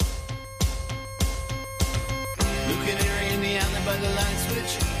by the light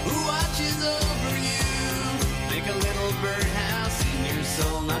switch who watches over you. Make a little birdhouse in your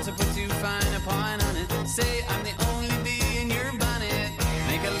soul, not to put too fine a point on it. Say I'm the only bee in your bonnet.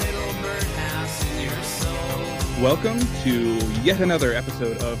 Make a little birdhouse in your soul. Welcome to yet another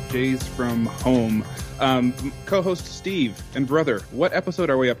episode of Jays from Home. Co-host Steve and brother, what episode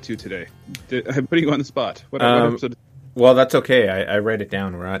are we up to today? I'm putting you on the spot. What episode? Well, that's okay. I write it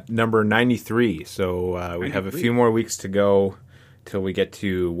down. We're at number 93, so we have a few more weeks to go till we get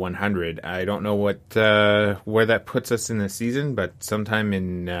to 100. I don't know what where that puts us in the season, but sometime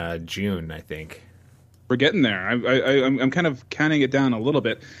in June, I think. We're getting there. I'm kind of counting it down a little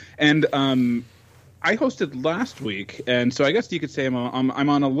bit, and I hosted last week, and so I guess you could say I'm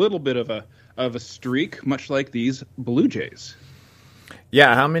on a little bit of a streak, much like these Blue Jays.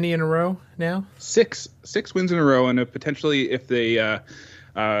 Yeah, how many in a row now? Six wins in a row, and potentially if they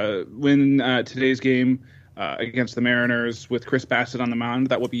win today's game against the Mariners with Chris Bassitt on the mound,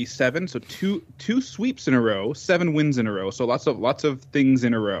 that will be 7. So two sweeps in a row, 7 wins in a row. So lots of things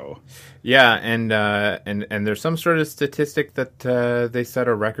in a row. Yeah, and there's some sort of statistic that they set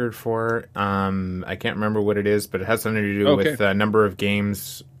a record for. I can't remember what it is, but it has something to do with number of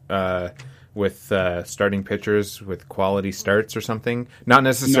games. With starting pitchers with quality starts or something. Not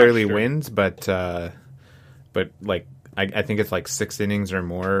necessarily wins, but like I think it's like 6 innings or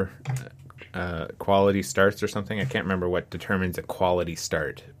more quality starts or something. I can't remember what determines a quality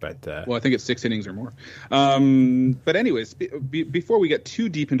start, but well, I think it's 6 innings or more. But anyways, before we get too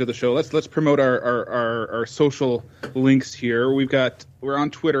deep into the show, let's promote our social links here. We're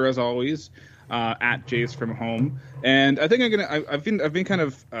on Twitter as always at Jays from Home, and I think I've been kind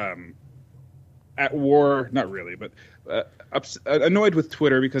of at war, not really, but annoyed with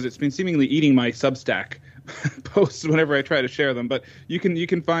Twitter because it's been seemingly eating my Substack posts whenever I try to share them. But you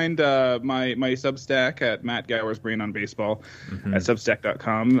can find my Substack at Matt Gower's Brain on Baseball at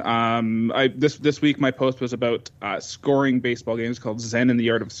Substack.com. This week my post was about scoring baseball games called Zen and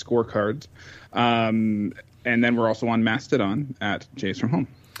the Art of Scorecards, and then we're also on Mastodon at Jays from Home.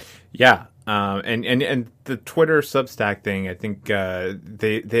 Yeah. And the Twitter Substack thing, I think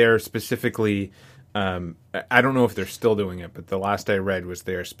they are specifically. I don't know if they're still doing it, but the last I read was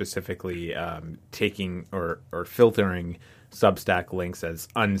they are specifically taking or filtering Substack links as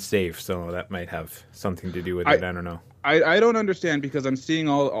unsafe. So that might have something to do with it. I don't know. I don't understand because I'm seeing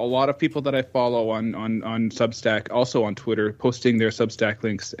a lot of people that I follow on Substack, also on Twitter, posting their Substack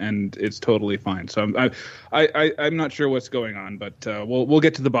links, and it's totally fine. So I'm not sure what's going on, but we'll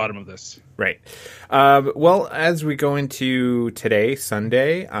get to the bottom of this. Right. Well, as we go into today,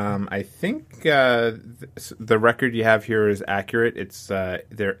 Sunday, I think the record you have here is accurate. It's they're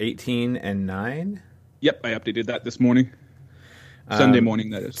 18-9. Yep, I updated that this morning. Sunday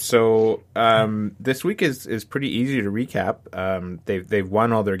morning, that is. So this week is pretty easy to recap. They've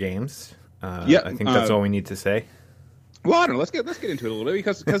won all their games. I think that's all we need to say. Well, I don't know. Let's get into it a little bit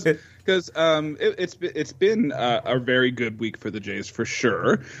because it's been a very good week for the Jays for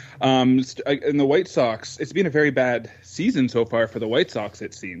sure. And the White Sox, it's been a very bad season so far for the White Sox,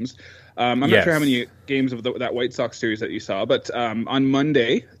 it seems. I'm not sure how many games of that White Sox series that you saw, but on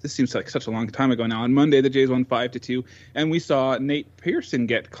Monday, this seems like such a long time ago now. On Monday, the Jays won 5-2, and we saw Nate Pearson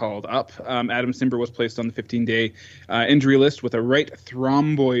get called up. Adam Cimber was placed on the 15-day injury list with a right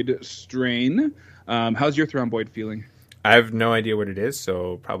thromboid strain. How's your thromboid feeling? I have no idea what it is,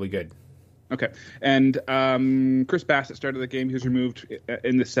 so probably good. Okay. And Chris Bassitt started the game. He was removed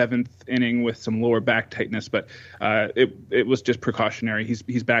in the 7th inning with some lower back tightness, but it was just precautionary.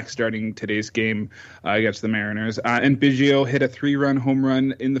 He's back starting today's game against the Mariners. And Biggio hit a 3-run home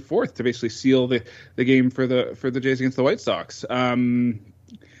run in the 4th to basically seal the game for the Jays against the White Sox. And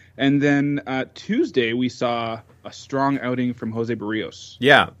then Tuesday we saw a strong outing from Jose Barrios.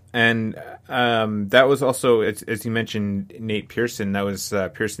 Yeah, and that was also, as you mentioned, Nate Pearson. That was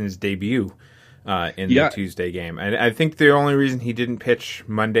Pearson's debut in the Tuesday game. And I think the only reason he didn't pitch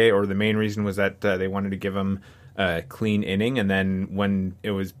Monday, or the main reason, was that they wanted to give him a clean inning. And then when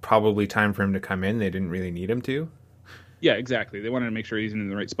it was probably time for him to come in, they didn't really need him to. Yeah, exactly. They wanted to make sure he's in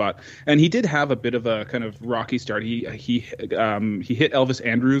the right spot, and he did have a bit of a kind of rocky start. He hit Elvis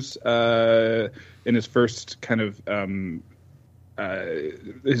Andrus in his first kind of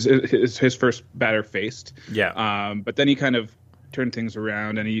his first batter faced. Yeah. But then he kind of turned things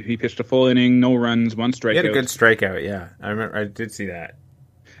around, and he pitched a full inning, no runs, 1 strikeout. He had a good strikeout. Yeah, I remember. I did see that.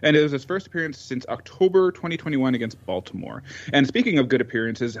 And it was his first appearance since October 2021 against Baltimore. And speaking of good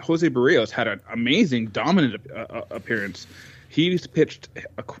appearances, Jose Barrios had an amazing, dominant appearance. He's pitched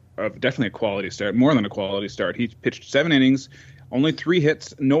definitely a quality start, more than a quality start. He pitched 7 innings, only 3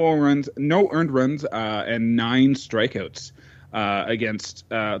 hits, no earned runs, and 9 strikeouts. against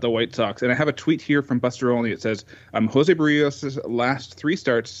the White Sox. And I have a tweet here from Buster Olney. It says, Jose Barrios' last 3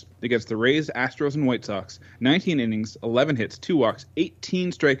 starts against the Rays, Astros, and White Sox, 19 innings, 11 hits, 2 walks,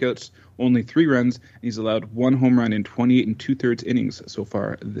 18 strikeouts, only 3 runs, and he's allowed 1 home run in 28 2/3 innings so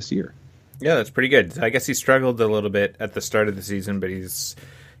far this year. Yeah, that's pretty good. I guess he struggled a little bit at the start of the season, but he's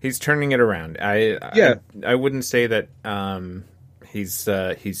turning it around. I wouldn't say that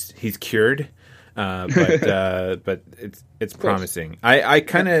he's cured, but it's promising.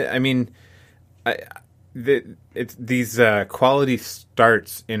 These quality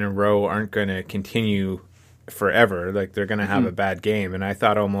starts in a row aren't going to continue forever. Like, they're going to have a bad game, and I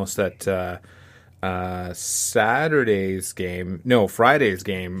thought almost that Friday's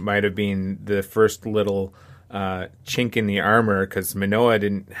game might have been the first little chink in the armor, because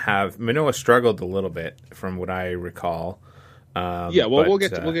Manoah struggled a little bit from what I recall. We'll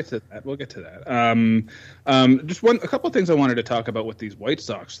get to that. Just a couple of things I wanted to talk about with these White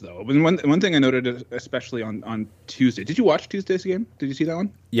Sox, though. I mean, one thing I noted, especially on Tuesday. Did you watch Tuesday's game? Did you see that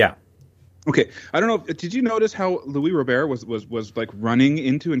one? Yeah. Okay, I don't know. Did you notice how Luis Robert was like running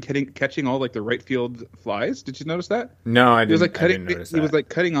into and catching all like the right field flies? Did you notice that? No, I didn't. He was like I didn't notice that. He was like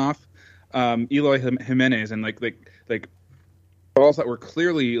cutting off Eloy Jimenez and like balls that were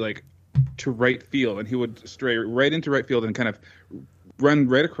clearly like to right field, and he would stray right into right field and kind of run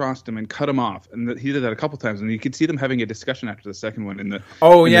right across them and cut him off. And he did that a couple times, and you could see them having a discussion after the second one in the.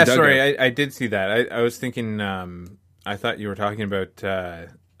 Oh yeah, sorry, I did see that. I was thinking. I thought you were talking about.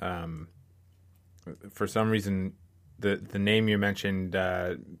 For some reason, the name you mentioned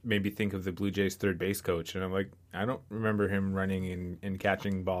made me think of the Blue Jays third base coach, and I'm like, I don't remember him running and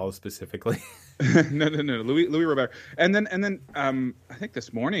catching balls specifically. No, Luis Robert. And then I think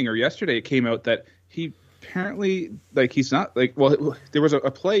this morning or yesterday it came out that he apparently he's not there was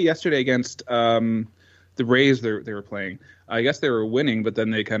a play yesterday against the Rays they were playing. I guess they were winning, but then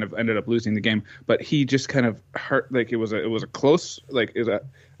they kind of ended up losing the game. But he just kind of it was a close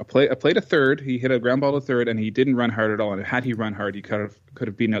a play to third. He hit a ground ball to third, and he didn't run hard at all. And had he run hard, he could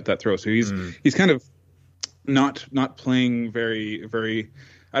have beaten out that throw. So he's kind of not playing very very.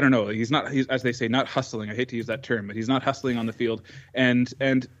 I don't know. He's as they say, not hustling. I hate to use that term, but he's not hustling on the field. And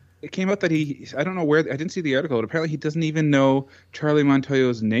it came out that I don't know where, I didn't see the article, but apparently he doesn't even know Charlie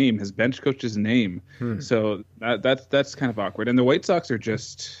Montoyo's name, his bench coach's name. So that's kind of awkward. And the White Sox are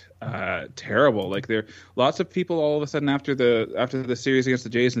just terrible. Like, there lots of people all of a sudden after the series against the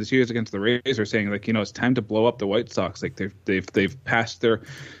Jays and the series against the Rays are saying, like, it's time to blow up the White Sox. Like, they've passed their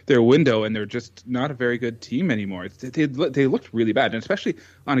window, and they're just not a very good team anymore. They looked really bad, and especially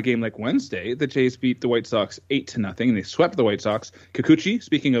on a game like Wednesday, the Jays beat the White Sox 8-0, and they swept the White Sox. Kikuchi,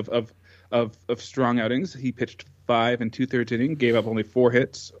 speaking of strong outings, he pitched 5 2/3 innings, gave up only 4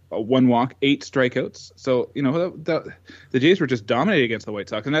 hits, 1 walk, 8 strikeouts. So the Jays were just dominating against the White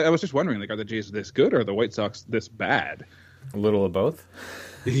Sox, and I was just wondering, like, are the Jays this good or are the White Sox this bad? A little of both.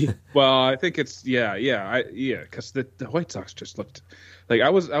 Well, I think it's because the White Sox just looked like I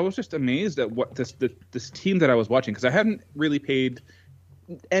was just amazed at what this team that I was watching, because I hadn't really paid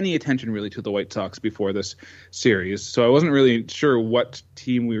any attention really to the White Sox before this series, so I wasn't really sure what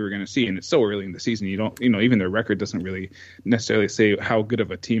team we were going to see. And it's so early in the season, even their record doesn't really necessarily say how good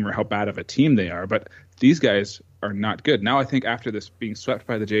of a team or how bad of a team they are. But these guys are not good. Now I think after this being swept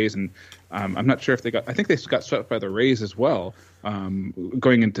by the Jays, and I'm not sure if I think they got swept by the Rays as well.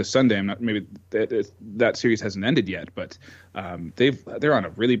 Going into Sunday, maybe that series hasn't ended yet, but they're on a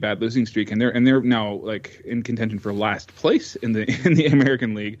really bad losing streak, and they're now like in contention for last place in the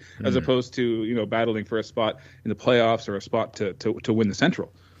American League, as opposed to battling for a spot in the playoffs or a spot to win the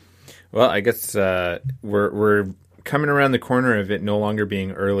Central. Well, I guess we're coming around the corner of it no longer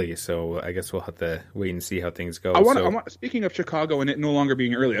being early, so I guess we'll have to wait and see how things go. I want, speaking of Chicago and it no longer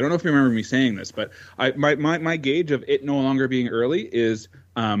being early, I don't know if you remember me saying this, but my gauge of it no longer being early is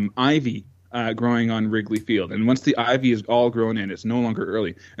ivy growing on Wrigley Field, and once the ivy is all grown in, it's no longer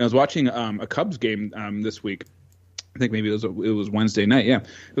early. And I was watching a Cubs game this week. I think maybe it was Wednesday night. Yeah,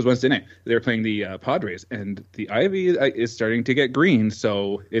 it was Wednesday night. They were playing the Padres, and the ivy is starting to get green.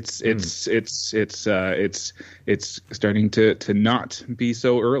 So it's starting to not be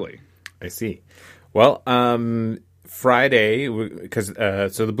so early. I see. Well, Friday, because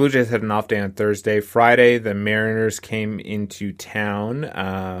so the Blue Jays had an off day on Thursday. Friday, the Mariners came into town.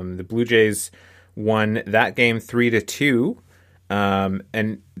 The Blue Jays won that game 3-2.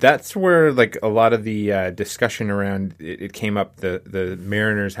 And that's where, like, a lot of the discussion around it came up, the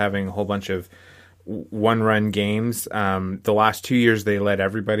Mariners having a whole bunch of one-run games. The last 2 years, they led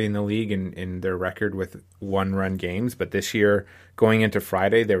everybody in the league in their record with one-run games. But this year, going into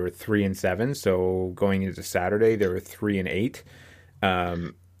Friday, they were 3-7. So going into Saturday, they were 3-8.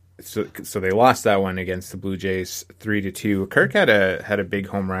 So they lost that one against the Blue Jays 3-2. Kirk had a big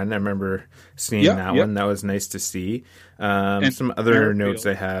home run. I remember seeing that one. That was nice to see. Some other notes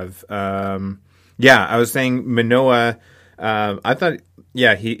I have. I was saying Manoah. I thought,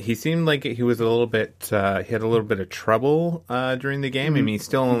 he seemed like he was a little bit. He had a little bit of trouble during the game. I mean, he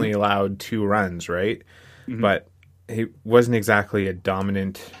still only allowed 2 runs, right? Mm-hmm. But he wasn't exactly a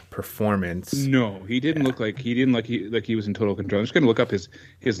dominant performance. No, he didn't look like he was in total control. I'm just going to look up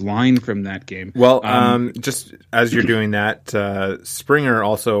his line from that game. Well, just as you're doing that, Springer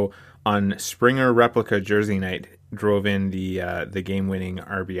also on Springer Replica Jersey Night drove in the game-winning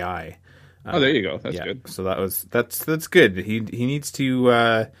RBI. There you go. That's good. So that's good. He needs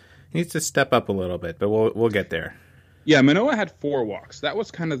to step up a little bit, but we'll get there. Yeah, Manoah had 4 walks. That was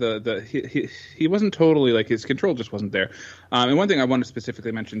kind of he wasn't totally, like, his control just wasn't there. And one thing I want to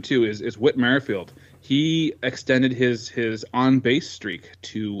specifically mention too is Whit Merrifield. He extended his on base streak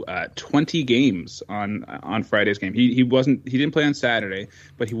to 20 games on Friday's game. He didn't play on Saturday,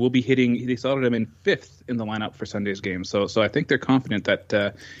 but he will be hitting. They slotted him in 5th in the lineup for Sunday's game. So I think they're confident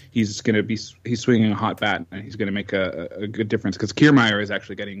that he's swinging a hot bat and he's going to make a good difference, because Kiermaier is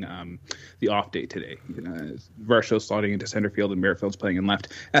actually getting the off day today. Varsho's slotting into center field and Merrifield's playing in left.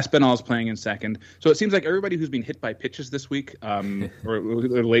 Espinal's playing in second. So it seems like everybody who's been hit by pitches this week or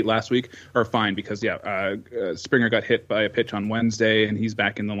late last week are fine, because Springer got hit by a pitch on Wednesday and he's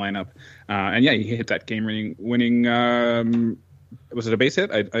back in the lineup. He hit that game-winning. Was it a base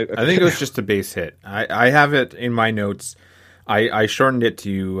hit? I think it was just a base hit. I have it in my notes. I shortened it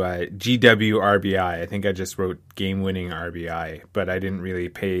to GWRBI. I think I just wrote game-winning RBI, but I didn't really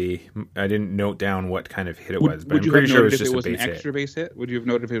I didn't note down what kind of hit it was. But I'm pretty sure it was just a base hit. Extra base hit? Would you have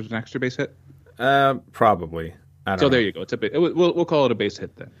noted if it was an extra base hit? Probably. I don't know. There you go. We'll call it a base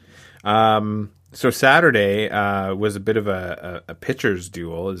hit then. So Saturday was a bit of a pitcher's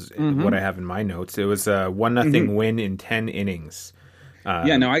duel, is what I have in my notes. It was a 1-0 win in 10 innings.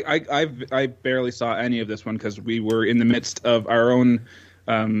 I barely saw any of this one because we were in the midst of our own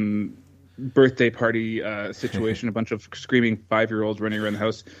birthday party situation. A bunch of screaming 5-year-olds running around the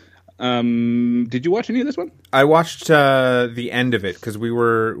house. Did you watch any of this one? I watched the end of it because we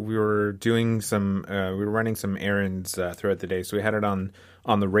were doing some we were running some errands throughout the day, so we had it on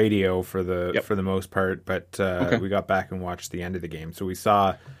the radio for the most part. But we got back and watched the end of the game, so we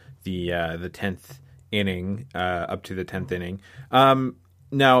saw the 10th inning up to the 10th inning.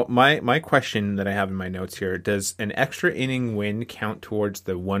 Now, my question that I have in my notes here: does an extra inning win count towards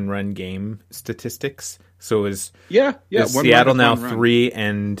the 1-run game statistics? So is Seattle now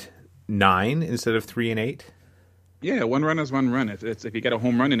 3-9 instead of 3-8? Yeah, 1 run is 1 run. It's if you get a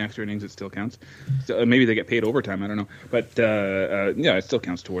home run in extra innings, it still counts. So maybe they get paid overtime. I don't know, but it still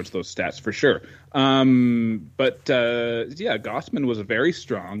counts towards those stats for sure. Gausman was very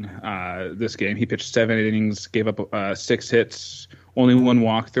strong this game. He pitched 7 innings, gave up 6 hits, only 1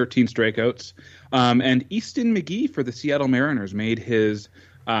 walk, 13 strikeouts. And Easton McGee for the Seattle Mariners made his.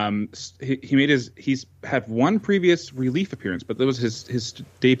 He's had 1 previous relief appearance, but that was his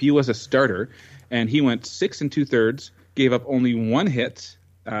debut as a starter, and he went 6 2/3, gave up only 1 hit,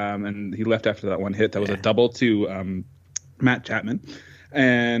 and he left after that 1 hit. That was a double to Matt Chapman,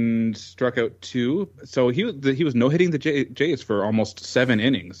 and struck out 2. So he was no hitting the Jays for almost 7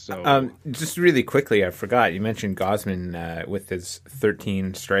 innings. So just really quickly, I forgot you mentioned Gausman with his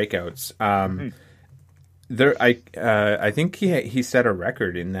 13 strikeouts. I think he set a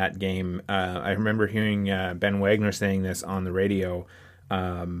record in that game. I remember hearing Ben Wagner saying this on the radio.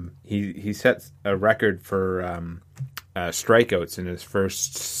 He set a record for strikeouts in his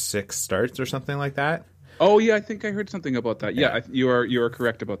first 6 starts or something like that. Oh yeah, I think I heard something about that. Yeah, you are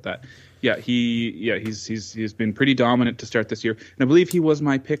correct about that. Yeah, he's been pretty dominant to start this year, and I believe he was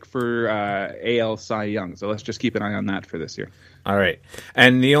my pick for AL Cy Young. So let's just keep an eye on that for this year. All right,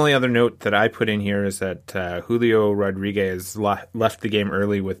 and the only other note that I put in here is that Julio Rodriguez left the game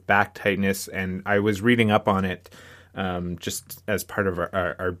early with back tightness, and I was reading up on it just as part of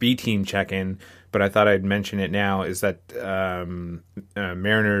our B team check-in, but I thought I'd mention it now, is that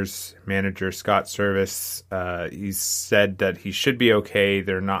Mariners manager Scott Service, he said that he should be okay.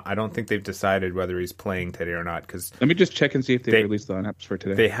 I don't think they've decided whether he's playing today or not. Cause let me just check and see if they released the lineups for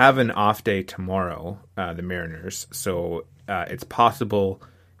today. They have an off day tomorrow, the Mariners, so it's possible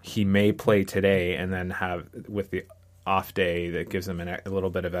he may play today and then have, with the off day, that gives him a little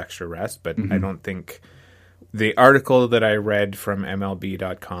bit of extra rest, but I don't think The article that I read from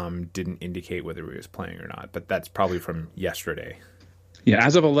MLB.com didn't indicate whether he was playing or not, but that's probably from yesterday. Yeah,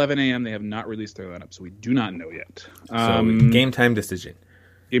 as of 11 a.m., they have not released their lineup, so we do not know yet. So game time decision.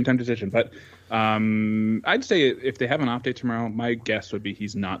 Game time decision, but I'd say if they have an off day tomorrow, my guess would be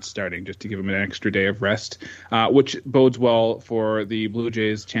he's not starting, just to give him an extra day of rest, which bodes well for the Blue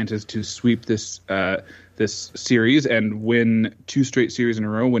Jays' chances to sweep this series and win 2 straight series in a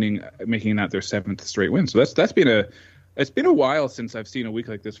row, making that their 7th straight win. So it's been a while since I've seen a week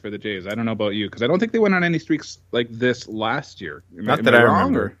like this for the Jays. I don't know about you, because I don't think they went on any streaks like this last year. Not that I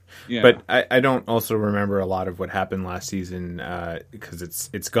remember. Yeah. But I don't also remember a lot of what happened last season, because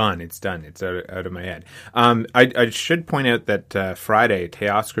it's gone. It's done. It's out of my head. I should point out that Friday,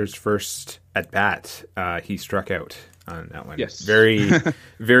 Teoscar's first at-bat, he struck out on that one. Yes. Very,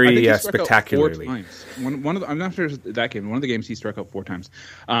 very spectacularly. 4 times. I'm not sure it was that game. One of the games he struck out 4 times.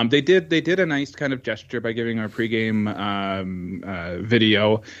 They did a nice kind of gesture by giving our pregame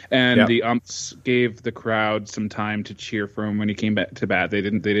video, and the umps gave the crowd some time to cheer for him when he came back to bat. They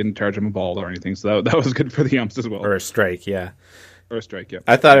didn't charge him a ball or anything, so that was good for the umps as well. Or a strike, yeah. Or a strike, yeah.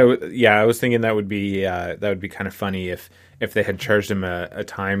 I thought I was thinking that would be kind of funny if they had charged him a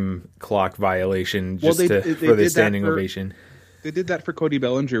time clock violation for the standing ovation. They did that for Cody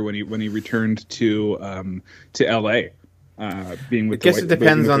Bellinger when he returned to L.A. Being with. I guess it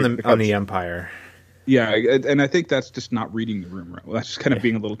depends on the umpire. Yeah, and I think that's just not reading the room right. Well, that's just kind of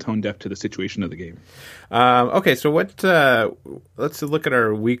being a little tone deaf to the situation of the game. Okay, so let's look at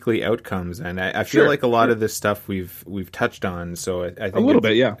our weekly outcomes, and I feel like a lot of this stuff we've touched on. So I think a little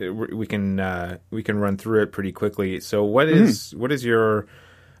bit, yeah. We can run through it pretty quickly. So what is your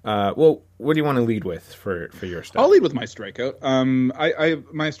what do you want to lead with for your stuff? I'll lead with my strikeout.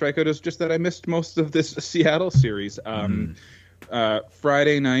 My strikeout is just that I missed most of this Seattle series.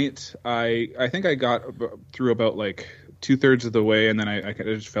 Friday night, I think I got through about like 2/3 of the way, and then I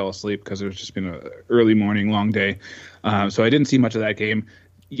just fell asleep because it was just been an early morning, long day. So I didn't see much of that game.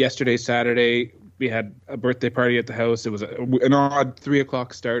 Yesterday, Saturday, we had a birthday party at the house. It was an odd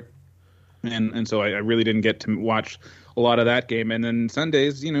 3:00 start, and so I really didn't get to watch a lot of that game. And then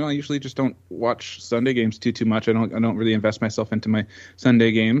Sundays, I usually just don't watch Sunday games too much. I don't really invest myself into my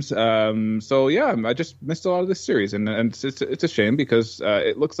Sunday games. So yeah, I just missed a lot of this series, and it's a shame because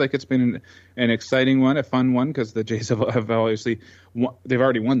it looks like it's been an exciting one, a fun one, because the Jays have obviously they've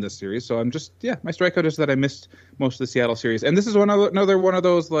already won this series. So I'm just my strikeout is that I missed most of the Seattle series, and this is another one of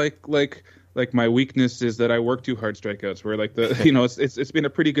those like my weakness is that I work too hard strikeouts, where like it's been a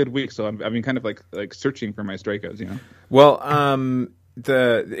pretty good week, so I've been kind of like searching for my strikeouts, Well,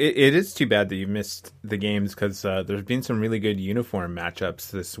 it is too bad that you missed the games, because there's been some really good uniform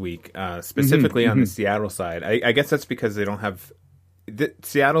matchups this week, specifically on the Seattle side. I guess that's because they don't have.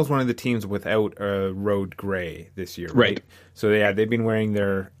 Seattle's one of the teams without a road gray this year, right? So they've been wearing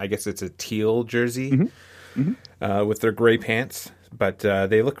their, I guess it's a teal jersey with their gray pants. But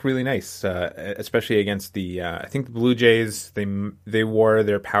they look really nice, especially against the. I think the Blue Jays. They wore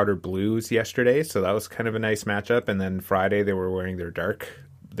their powder blues yesterday, so that was kind of a nice matchup. And then Friday they were wearing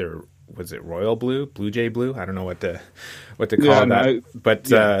was it royal blue Jay blue? I don't know what to call that. But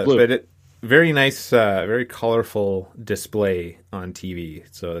very nice, very colorful display on TV.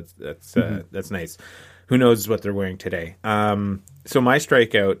 So that's nice. Who knows what they're wearing today? So my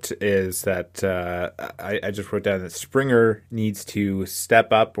strikeout is that I just wrote down that Springer needs to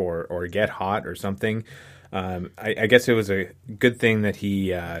step up or get hot or something. I guess it was a good thing that he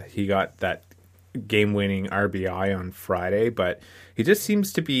got that game-winning RBI on Friday, but he just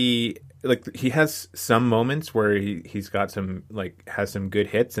seems to be like he has some moments where he's got some has some good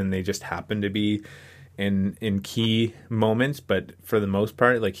hits, and they just happen to be in key moments. But for the most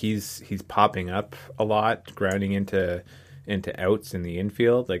part, he's popping up a lot, grounding into outs in the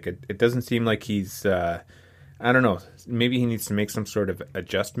infield. It doesn't seem like he's I don't know, maybe he needs to make some sort of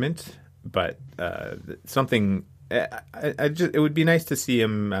adjustment, but something it would be nice to see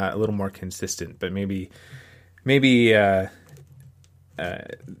him a little more consistent. But maybe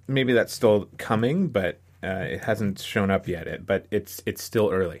that's still coming, but it hasn't shown up yet. But it's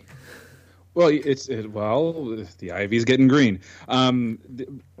still early. Well, the ivy's getting green.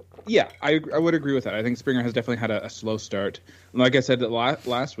 Yeah, I would agree with that. I think Springer has definitely had a slow start. Like I said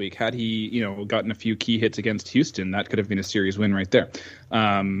last week, had he gotten a few key hits against Houston, that could have been a series win right there.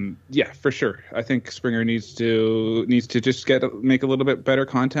 Yeah, for sure. I think Springer needs to just make a little bit better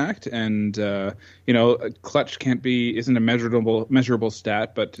contact, and clutch isn't a measurable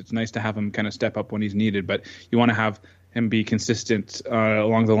stat, but it's nice to have him kind of step up when he's needed. But you want to have him be consistent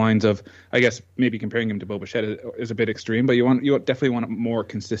along the lines of, I guess maybe comparing him to Bo Bichette is a bit extreme, but you definitely want more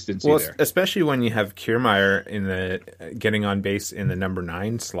consistency there. Especially when you have Kiermaier in the getting on base in the number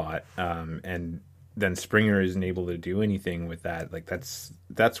 9 slot, and then Springer isn't able to do anything with that. Like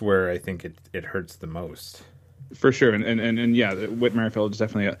that's where I think it hurts the most. For sure, and yeah, Whit Merrifield is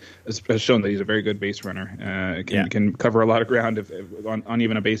definitely has shown that he's a very good base runner. Can cover a lot of ground on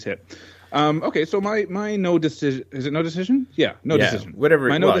even a base hit. Okay, so my no decision, is it no decision? Yeah, no decision. Whatever.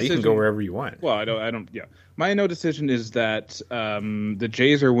 You can go wherever you want. Well, I don't. Yeah, my no decision is that the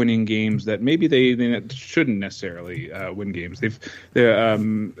Jays are winning games that maybe they shouldn't necessarily win games. They're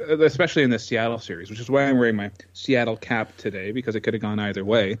especially in the Seattle series, which is why I'm wearing my Seattle cap today, because it could have gone either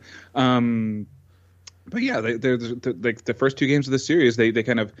way. But yeah, they're like the first 2 games of the series, they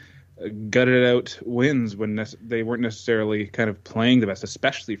kind of gutted out wins when they weren't necessarily kind of playing the best,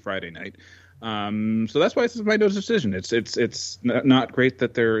 especially Friday night. So that's why this is my no decision. It's not great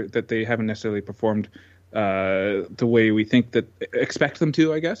that they haven't necessarily performed the way we expect them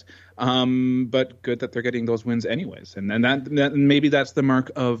to, I guess. But good that they're getting those wins anyways, and that maybe that's the mark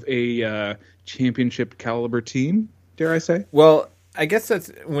of a championship caliber team. Dare I say? Well, I guess that's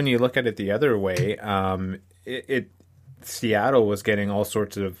when you look at it the other way. Seattle was getting all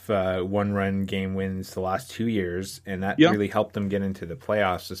sorts of 1-run game wins the last 2 years, and that really helped them get into the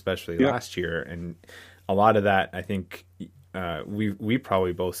playoffs, especially last year. And a lot of that, I think, we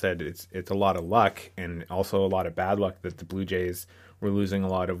probably both said it's a lot of luck, and also a lot of bad luck that the Blue Jays were losing a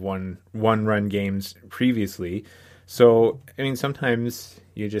lot of one-run games previously. So, I mean, sometimes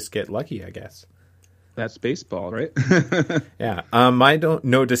you just get lucky, I guess. That's baseball, right? Yeah. My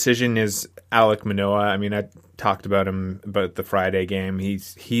no decision is Alek Manoah. I mean, I talked about him about the Friday game.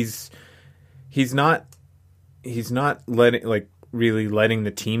 He's not really letting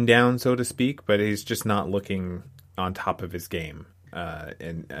the team down, so to speak, but he's just not looking on top of his game.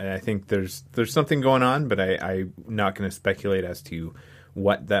 And I think there's something going on, but I'm not going to speculate as to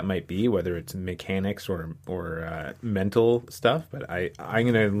what that might be, whether it's mechanics or mental stuff. But I'm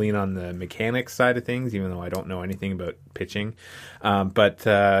going to lean on the mechanics side of things, even though I don't know anything about pitching. But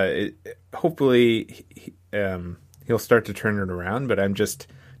hopefully he'll start to turn it around. But I'm just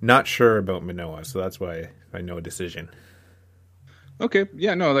not sure about Manoah, so that's why I no decision. Okay,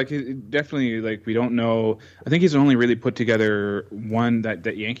 yeah, no, definitely, we don't know. I think he's only really put together one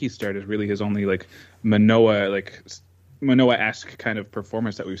that Yankees start is really his only Manoah-esque kind of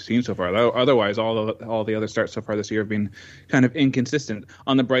performance that we've seen so far. Otherwise, all the other starts so far this year have been kind of inconsistent.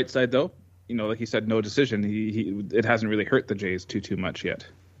 On the bright side, though, like he said, no decision. It hasn't really hurt the Jays too much yet.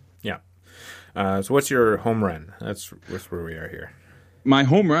 Yeah. So what's your home run? That's where we are here. My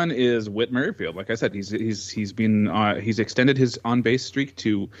home run is Whit Merrifield. Like I said, he's extended his on base streak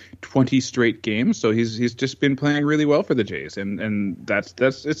to 20 straight games. So he's just been playing really well for the Jays, and that's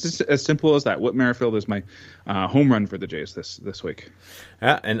it's just as simple as that. Whit Merrifield is my home run for the Jays this week.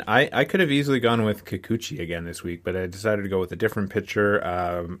 Yeah, and I could have easily gone with Kikuchi again this week, but I decided to go with a different pitcher,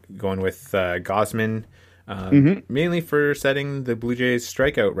 going with Gausman. Mainly for setting the Blue Jays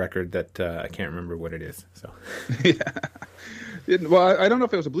strikeout record that I can't remember what it is. So, yeah. Well, I don't know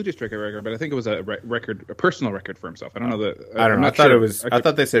if it was a Blue Jays strikeout record, but I think it was a personal record for himself. I don't know I don't know. I thought it was. I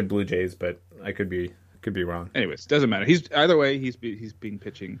thought they said Blue Jays, but I could be wrong. Anyways, doesn't matter. Either way, he's been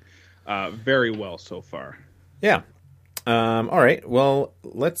pitching very well so far. Yeah. All right. Well,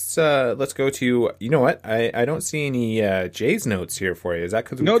 let's go to. You know what? I don't see any Jays notes here for you. Is that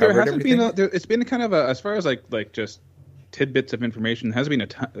because we covered there hasn't everything? been. It's been kind of as far as like just tidbits of information. There hasn't been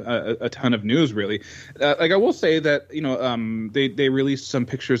a ton of news really. I will say that they released some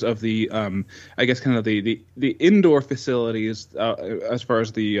pictures of the I guess kind of the indoor facilities as far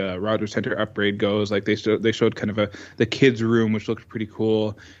as the Rogers Center upgrade goes. Like they showed kind of the kids room, which looked pretty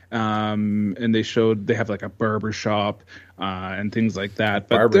cool. And they have like a barber shop and things like that.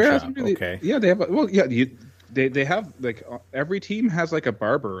 But barber there shop, really, okay. Yeah, they have. Well, yeah, they have like every team has like a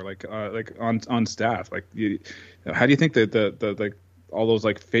barber like on staff. Like, how do you think that the like all those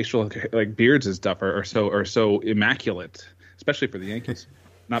like facial like beards and stuff are so immaculate, especially for the Yankees?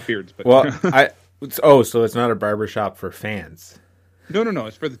 Not beards, but so it's not a barber shop for fans. No,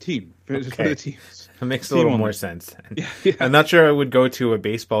 it's for the team. It's for the teams. That makes a little more sense. Yeah. I'm not sure I would go to a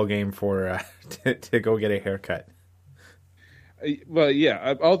baseball game for to go get a haircut. Well,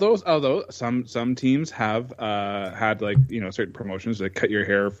 yeah. Although some teams have had like certain promotions like cut your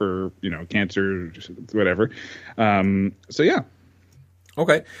hair for cancer, just whatever. So yeah.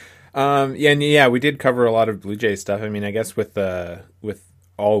 Okay. Yeah. We did cover a lot of Blue Jays stuff. I mean, I guess with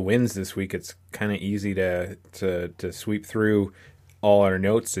all wins this week, it's kind of easy to sweep through. all our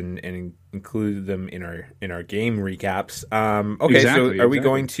notes and include them in our game recaps. Okay, Exactly, so are we exactly.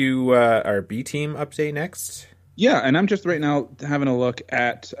 going to our B team update next? Yeah, and I'm just right now having a look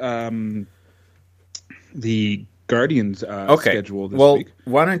at the Guardians schedule this well, week.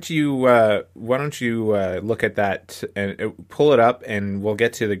 why don't you look at that and pull it up, and we'll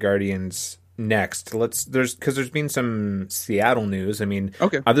get to the Guardians next. There's been some Seattle news. I mean,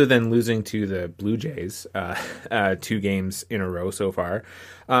 Okay. other than losing to the Blue Jays 2 games in a row so far,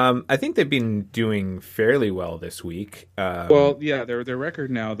 I think they've been doing fairly well this week. Well, yeah, their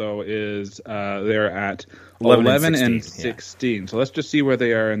record now though is they're at 11 and and 16. So let's just see where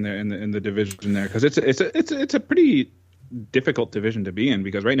they are in the division there, because it's a pretty difficult division to be in,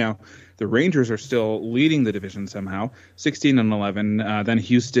 because right now the Rangers are still leading the division somehow, 16 and 11. Then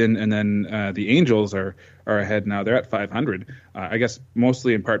Houston, and then the Angels are ahead now. They're at 500. I guess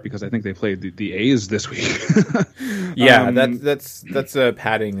mostly in part because I think they played the A's this week. Yeah, that's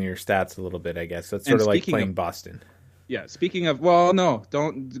padding your stats a little bit, I guess. That's sort of like speaking playing of- Boston. Yeah, speaking of, well, no,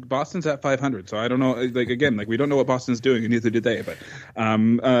 don't. Boston's at 500, so I don't know. Like again, like we don't know what Boston's doing, and neither do they. But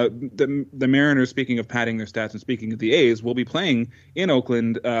the Mariners, speaking of padding their stats, and speaking of the A's, will be playing in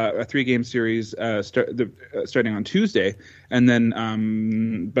Oakland a 3-game series starting on Tuesday, and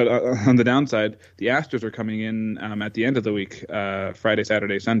then but on the downside, the Astros are coming in at the end of the week, Friday,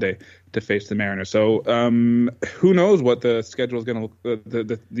 Saturday, Sunday, to face the Mariners. So who knows what the schedule is going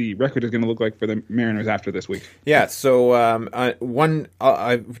to the record is going to look like for the Mariners after this week. Yeah, so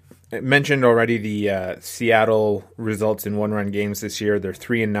I've mentioned already the Seattle results in one-run games this year. They're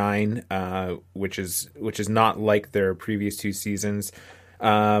 3-9, which is not like their previous 2 seasons.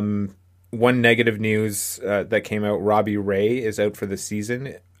 One negative news that came out: Robbie Ray is out for the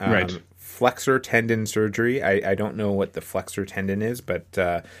season. Right. Flexor tendon surgery. I don't know what the flexor tendon is, but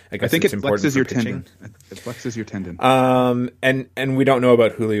I guess I think it's it important flexes for your pitching. tendon. It flexes your tendon. And we don't know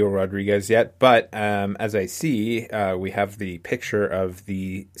about Julio Rodriguez yet, but as I see, we have the picture of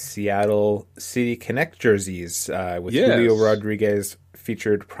the Seattle City Connect jerseys with Yes. Julio Rodriguez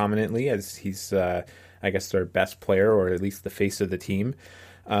featured prominently as he's, I guess, their best player, or at least the face of the team.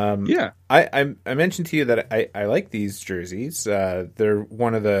 Yeah. I mentioned to you that I like these jerseys. They're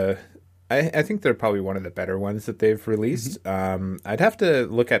one of the... I think they're probably one of the better ones that they've released. I'd have to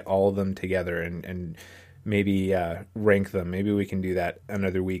look at all of them together and maybe rank them. Maybe we can do that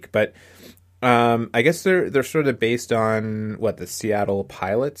another week. But I guess they're sort of based on what the Seattle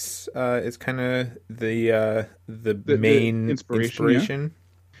Pilots is kind of the main inspiration.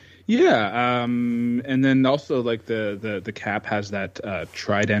 Yeah, and then also like the cap has that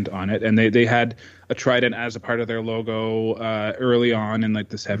trident on it, and they had a trident as a part of their logo early on in like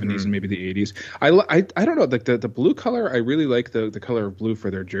the 70s and maybe the 80s. I don't know, like the blue color. I really like the color of blue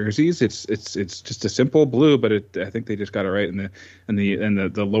for their jerseys. It's just a simple blue, but I think they just got it right. And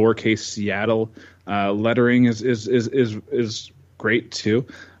the lowercase Seattle lettering is great too.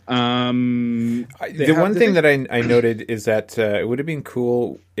 The one thing that I noted is that it would have been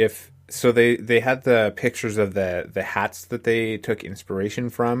cool if they had the pictures of the hats that they took inspiration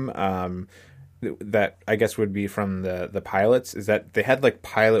from, that I guess would be from the pilots, is that they had like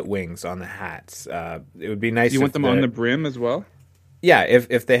pilot wings on the hats. It would be nice. You want them on the brim as well? Yeah,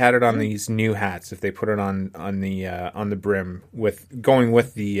 if they had it on these new hats, if they put it on the brim with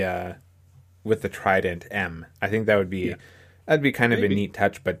the trident M, I think that would be. Yeah. That'd be kind of a neat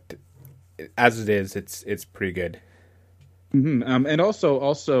touch, but as it is, it's pretty good. Mm-hmm. And also,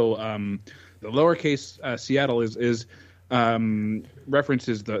 the lowercase Seattle is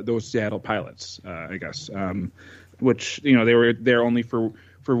references those Seattle Pilots, I guess, which they were there only for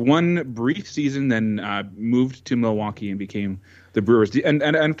one brief season, then moved to Milwaukee and became the Brewers. And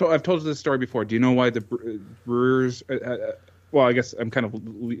I've told this story before. Do you know why the Brewers? Well, I guess I'm kind of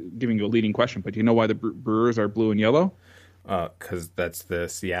giving you a leading question, but do you know why the Brewers are blue and yellow? Because that's the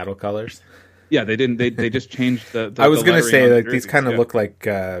Seattle colors. Yeah, they didn't. They just changed the I was going to say like jerseys. these kind of look like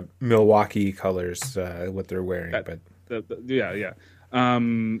Milwaukee colors, what they're wearing. Yeah.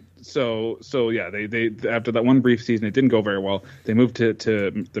 So yeah, they after that one brief season, it didn't go very well. They moved to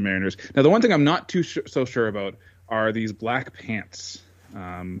the Mariners. Now, the one thing I'm not so sure about are these black pants.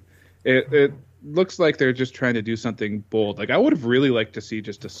 It looks like they're just trying to do something bold. Like I would have really liked to see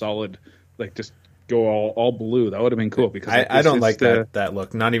just a solid, like just go all blue. That would have been cool, because I don't like that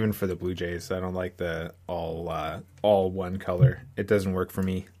look. Not even for the Blue Jays. I don't like the all one color. It doesn't work for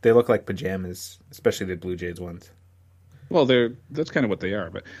me. They look like pajamas, especially the Blue Jays ones. Well, that's kind of what they are,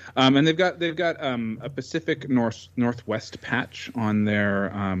 but and they've got a Pacific Northwest patch on their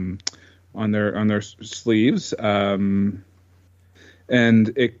sleeves,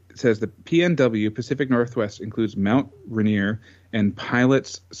 And it says the PNW, Pacific Northwest, includes Mount Rainier and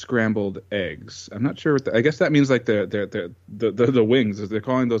Pilot's scrambled eggs. I'm not sure I guess that means like the wings. They're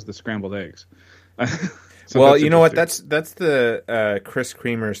calling those the scrambled eggs. So well, you know what? That's the Chris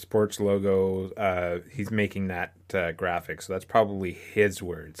Creamer sports logo. He's making that graphic, so that's probably his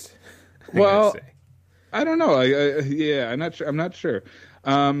words. Well, I don't know. I'm not sure.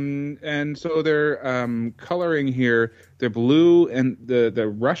 And so they're coloring here. The blue and the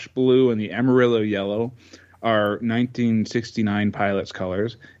Rush blue and the Amarillo yellow are 1969 Pilots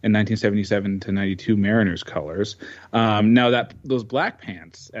colors and 1977 to 92 Mariners colors. Now that those black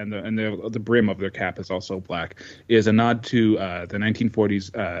pants and the brim of their cap is also black is a nod to the 1940s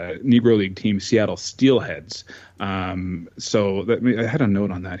Negro League team Seattle Steelheads. So I had a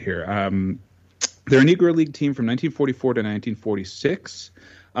note on that here. They're a Negro League team from 1944 to 1946.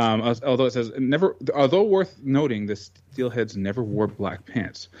 Although it says although worth noting, the Steelheads never wore black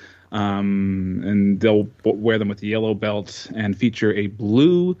pants. And they'll wear them with the yellow belt and feature a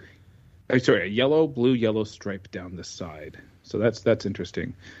yellow, blue, yellow stripe down the side. So that's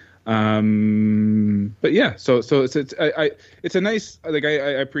interesting. But yeah, so it's a nice, like, I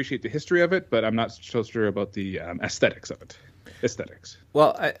appreciate the history of it, but I'm not so sure about the aesthetics of it.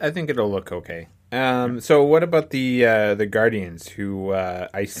 Well, I think it'll look okay. So what about the Guardians, who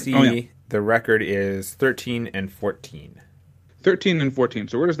I see the record is 13-14. 13-14.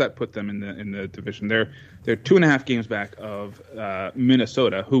 So where does that put them in the division? They're 2.5 games back of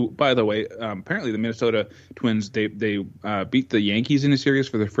Minnesota, who, by the way, apparently the Minnesota Twins they beat the Yankees in a series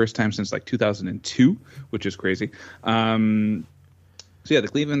for the first time since like 2002, which is crazy. So yeah, the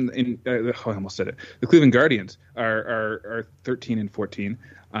Cleveland I almost said it. The Cleveland Guardians are 13-14,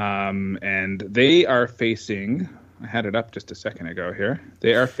 and they are facing. I had it up just a second ago here.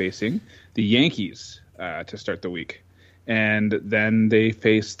 They are facing the Yankees to start the week. And then they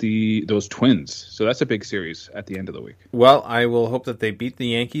face those Twins. So that's a big series at the end of the week. Well, I will hope that they beat the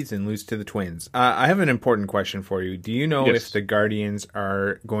Yankees and lose to the Twins. I have an important question for you. Do you know if the Guardians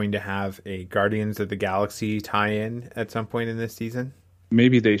are going to have a Guardians of the Galaxy tie-in at some point in this season?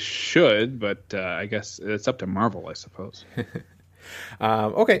 Maybe they should, but I guess it's up to Marvel, I suppose.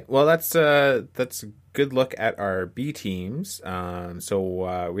 Okay, well, that's a good look at our B teams.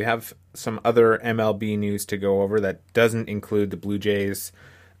 So we have some other MLB news to go over that doesn't include the Blue Jays,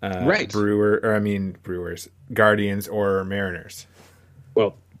 Brewers, Guardians, or Mariners.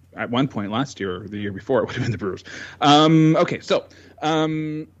 Well, at one point last year or the year before, it would have been the Brewers. Okay, so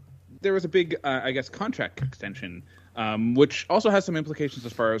there was a big, contract extension. Which also has some implications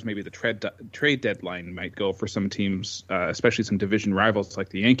as far as maybe the trade deadline might go for some teams, especially some division rivals like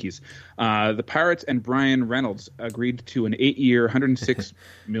the Yankees. The Pirates and Brian Reynolds agreed to an 8-year, $106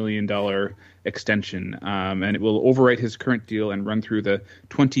 million extension, and it will overwrite his current deal and run through the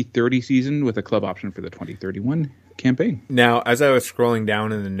 2030 season with a club option for the 2031 campaign. Now, as I was scrolling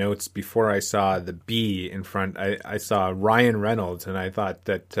down in the notes before I saw the B in front, I saw Ryan Reynolds, and I thought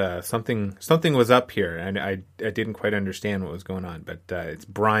that something was up here, and I didn't quite understand what was going on, but it's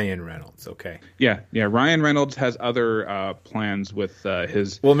Brian Reynolds. Okay. Yeah. Ryan Reynolds has other plans with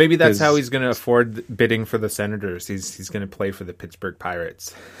his. Well, maybe that's how he's going to afford bidding for the Senators. He's going to play for the Pittsburgh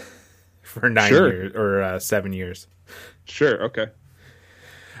Pirates for 9 years or 7 years. Sure. Okay.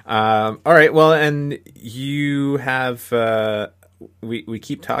 All right. Well, and you have we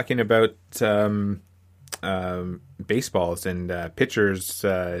keep talking about baseballs and pitchers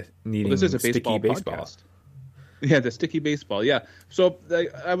needing this is a sticky baseball. Yeah, the sticky baseball. Yeah. So I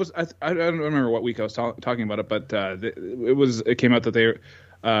don't remember what week I was talking about it, but it came out that they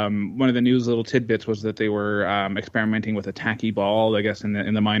one of the news little tidbits was that they were experimenting with a tacky ball, I guess, in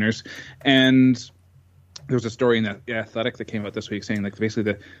the minors, and there was a story in the Athletic that came out this week saying, like,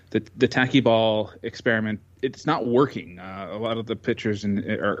 basically the tacky ball experiment, it's not working. A lot of the pitchers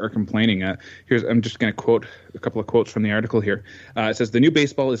are complaining. I'm just going to quote a couple of quotes from the article here. It says, the new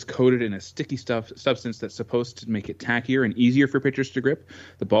baseball is coated in a sticky substance that's supposed to make it tackier and easier for pitchers to grip.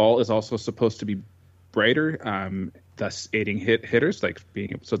 The ball is also supposed to be brighter, thus aiding hitters, like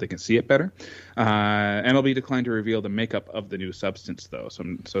so they can see it better. MLB declined to reveal the makeup of the new substance, though,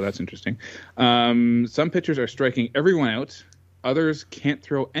 so that's interesting. Some pitchers are striking everyone out. Others can't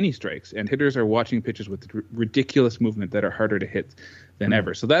throw any strikes, and hitters are watching pitches with ridiculous movement that are harder to hit than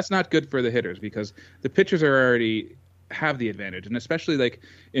ever. So that's not good for the hitters because the pitchers are already have the advantage, and especially like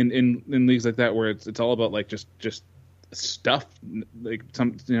in leagues like that where it's all about like just stuff. Like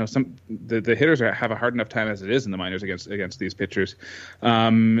some the hitters have a hard enough time as it is in the minors against these pitchers.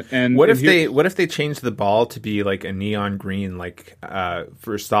 And what if they change the ball to be like a neon green, like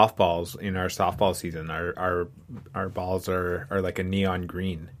for softballs in our softball season? Our balls are like a neon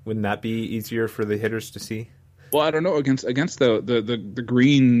green. Wouldn't that be easier for the hitters to see? Well, I don't know against the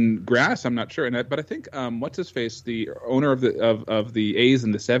green grass. I'm not sure, but I think what's his face, the owner of the A's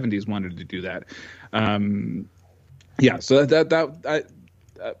in the '70s, wanted to do that. Yeah, so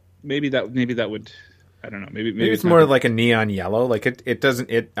maybe that would, I don't know. Maybe it's more like a neon yellow. Like it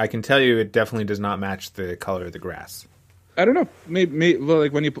doesn't. I can tell you, it definitely does not match the color of the grass. I don't know. Maybe well,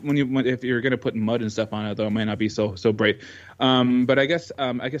 like when if you're going to put mud and stuff on it, though, it might not be so bright. But I think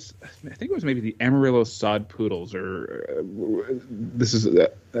it was maybe the Amarillo Sod Poodles, or this is an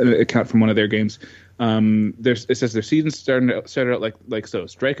account from one of their games. It says their season started out like so: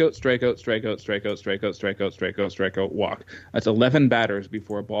 strikeout, strikeout, strikeout, strikeout, strikeout, strikeout, strikeout, strikeout, walk. That's 11 batters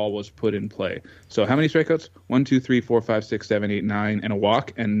before a ball was put in play. So how many strikeouts? 1, 2, 3, 4, 5, 6, 7, 8, 9, and a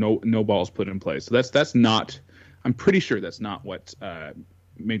walk, and no balls put in play. So that's not. I'm pretty sure that's not what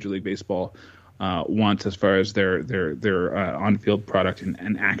Major League Baseball wants as far as their on-field product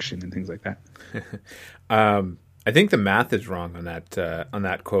and action and things like that. I think the math is wrong on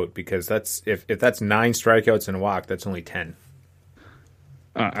that quote, because that's if that's 9 strikeouts and a walk, that's only 10.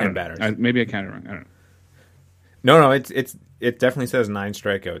 10 batters. Maybe I counted wrong. I don't know. No, it definitely says 9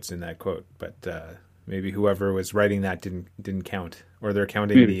 strikeouts in that quote, but maybe whoever was writing that didn't count, or they're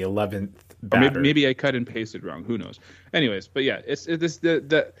counting the 11th batter. Maybe I cut and pasted wrong. Who knows? Anyways, but yeah,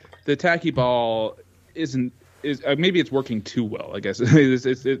 the tacky ball isn't. Maybe it's working too well. I guess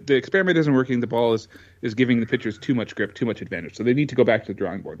the experiment isn't working. The ball is giving the pitchers too much grip, too much advantage. So they need to go back to the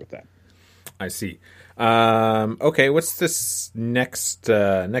drawing board with that. I see. Okay, what's this next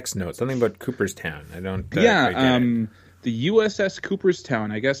note? Something about Cooperstown. I don't. The USS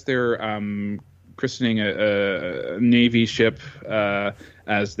Cooperstown. I guess they're christening a Navy ship,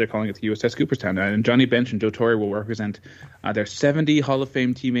 as they're calling it, the USS Cooperstown. And Johnny Bench and Joe Torre will represent their 70 Hall of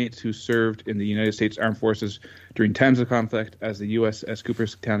Fame teammates who served in the United States Armed Forces during times of conflict, as the USS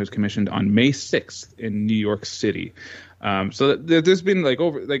Cooperstown is commissioned on May 6th in New York City. So there's been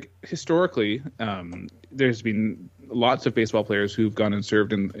historically, there's been lots of baseball players who've gone and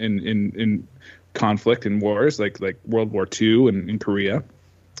served in conflict and wars, like World War II and in Korea.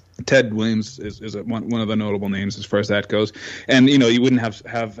 Ted Williams is one of the notable names as far as that goes, and you wouldn't have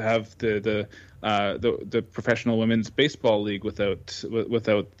the professional women's baseball league without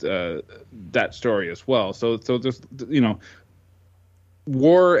that story as well. So there's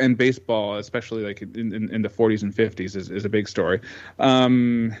war and baseball, especially like in the 40s and 50s, is a big story.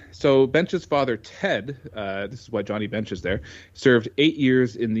 So Bench's father, Ted, this is why Johnny Bench is there, served 8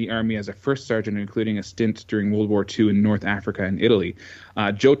 years in the Army as a first sergeant, including a stint during World War II in North Africa and Italy.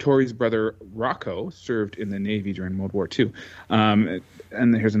 Joe Torre's brother, Rocco, served in the Navy during World War II. And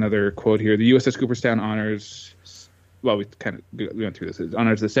here's another quote here. The USS Cooperstown honors... Well, we went through this. It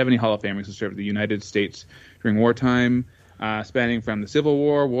honors the 70 Hall of Famers who served the United States during wartime, spanning from the Civil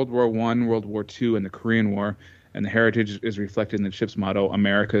War, World War I, World War II, and the Korean War. And the heritage is reflected in the ship's motto,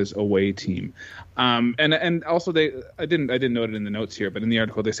 "America's Away Team." And also I didn't note it in the notes here, but in the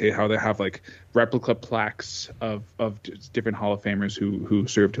article they say how they have like replica plaques of different Hall of Famers who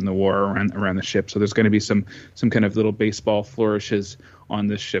served in the war around the ship. So there's going to be some kind of little baseball flourishes on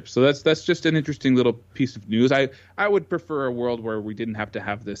this ship. So that's just an interesting little piece of news. I would prefer a world where we didn't have to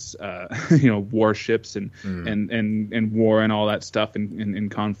have this warships and war and all that stuff in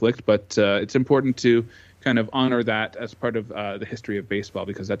conflict, but it's important to kind of honor that as part of the history of baseball,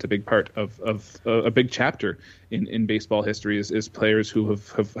 because that's a big part of a big chapter in baseball history is players who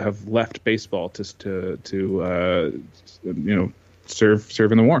have left baseball to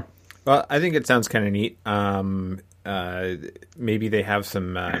serve in the war. Well, I think it sounds kind of neat. Maybe they have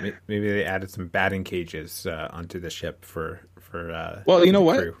some. Maybe they added some batting cages onto the ship for. Well, you know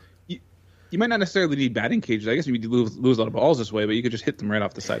what? Crew. You might not necessarily need batting cages. I guess you lose a lot of balls this way, but you could just hit them right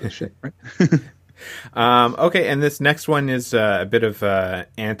off the side of the ship, right? Okay, and this next one is a bit of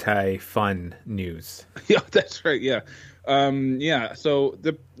anti-fun news. Yeah, that's right. Yeah. So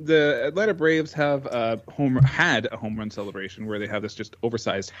the Atlanta Braves have had a home run celebration where they have this just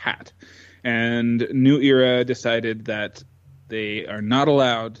oversized hat, and New Era decided that they are not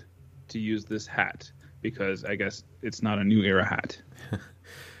allowed to use this hat because I guess it's not a New Era hat.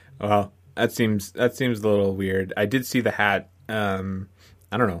 Well, that seems a little weird. I did see the hat. I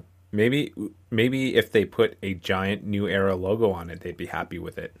don't know. Maybe if they put a giant New Era logo on it, they'd be happy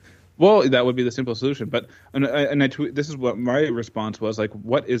with it. Well, that would be the simple solution. But I tweet, this is what my response was: like,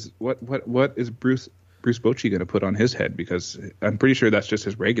 what is Bruce Bruce Bochy going to put on his head? Because I'm pretty sure that's just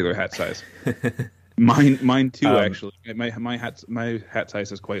his regular hat size. Mine too, actually. My hat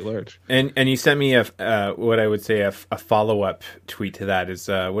size is quite large. And you sent me what I would say a follow-up tweet to that is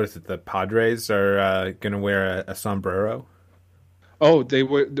what is it? The Padres are going to wear a sombrero. Oh, they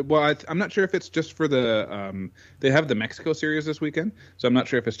were. Well, I'm not sure if it's just for the. They have the Mexico series this weekend, so I'm not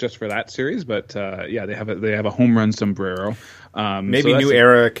sure if it's just for that series. But yeah, they have a home run sombrero. Maybe New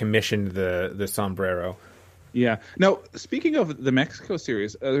Era commissioned the sombrero. Yeah. Now, speaking of the Mexico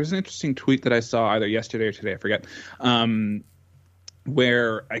series, there's an interesting tweet that I saw either yesterday or today. I forget.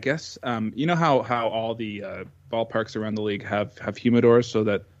 Where I guess you know how all the ballparks around the league have humidors so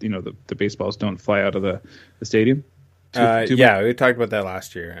that the baseballs don't fly out of the stadium. Yeah, we talked about that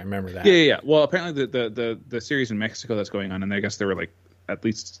last year. I remember that. Yeah. Well, apparently the series in Mexico that's going on, and I guess there were like at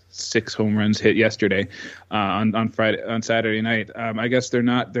least 6 home runs hit yesterday on Saturday night. I guess they're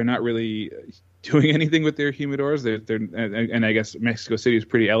not really doing anything with their humidors. And I guess Mexico City is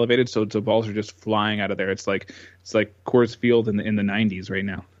pretty elevated, so the balls are just flying out of there. It's like Coors Field in the 90s right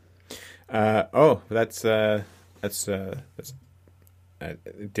now. That's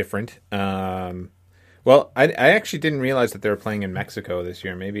different. Well, I actually didn't realize that they were playing in Mexico this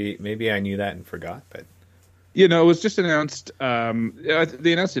year. Maybe I knew that and forgot, but it was just announced.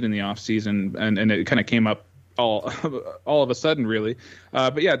 They announced it in the off season, and it kind of came up all of a sudden, really.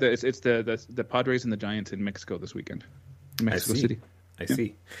 But yeah, it's the Padres and the Giants in Mexico this weekend, in Mexico City. I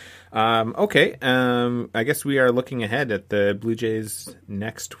see. Okay. I guess we are looking ahead at the Blue Jays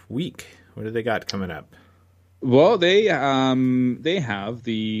next week. What do they got coming up? Well, they have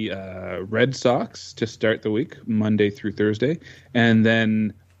the Red Sox to start the week, Monday through Thursday, and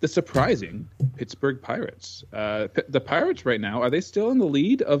then the surprising Pittsburgh Pirates. The Pirates right now, are they still in the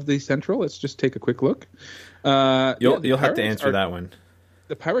lead of the Central? Let's just take a quick look. You'll have to answer that one.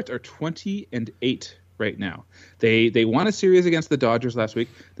 The Pirates are 20-8 right now. They won a series against the Dodgers last week.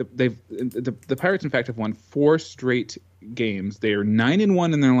 The Pirates, in fact, have won 4 straight games. They are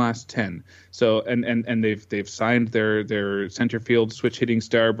 9-1 in their last 10. So and they've signed their center field switch hitting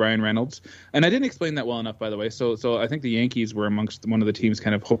star Brian Reynolds. And I didn't explain that well enough, by the way. So I think the Yankees were amongst one of the teams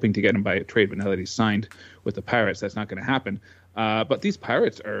kind of hoping to get him by a trade, but now that he's signed with the Pirates, that's not going to happen. But these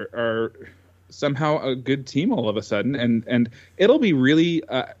Pirates are somehow a good team all of a sudden, and it'll be really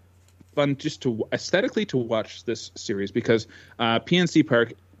fun just to aesthetically to watch this series because PNC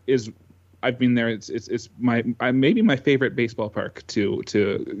Park is. I've been there. It's maybe my favorite baseball park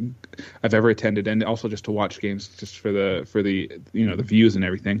to I've ever attended, and also just to watch games just for the the views and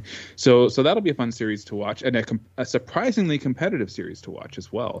everything. So that'll be a fun series to watch, and a surprisingly competitive series to watch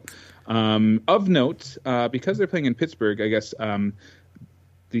as well. Of note, because they're playing in Pittsburgh, I guess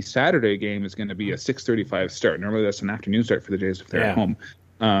the Saturday game is going to be a 6:35 start. Normally that's an afternoon start for the Jays if they're at home.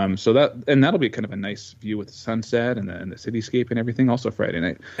 So that'll be kind of a nice view with the sunset and the cityscape and everything. Also Friday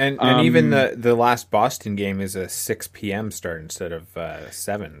night, and even the last Boston game is a 6 p.m. start instead of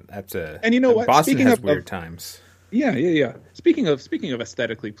 7. That's and you know what? Boston Speaking has of weird times. Yeah. Speaking of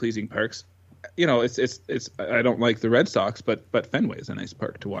aesthetically pleasing parks, it's I don't like the Red Sox, but Fenway is a nice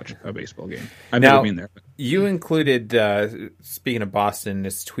park to watch a baseball game. I've never been there. But. You included, speaking of Boston,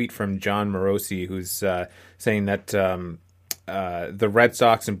 this tweet from John Morosi, who's saying that the Red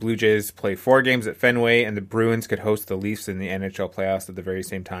Sox and Blue Jays play 4 games at Fenway, and the Bruins could host the Leafs in the NHL playoffs at the very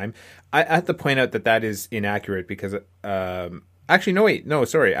same time. I have to point out that is inaccurate because actually,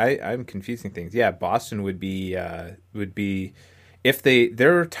 sorry, I'm confusing things. Yeah, Boston would be if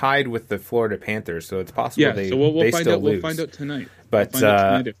they're tied with the Florida Panthers, so it's possible we'll find still out. lose. We'll find out tonight. But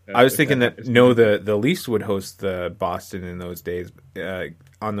I was thinking that the Leafs would host the Boston in those days.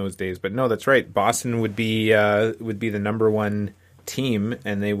 On those days, but no, that's right. Boston would be the number 1 team,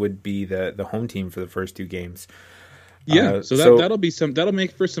 and they would be the home team for the first 2 games. Yeah, that'll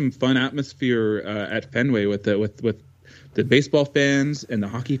make for some fun atmosphere at Fenway with the baseball fans and the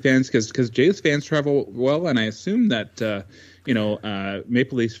hockey fans because Jays fans travel well, and I assume that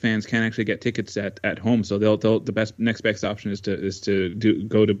Maple Leafs fans can't actually get tickets at home, so the next best option is to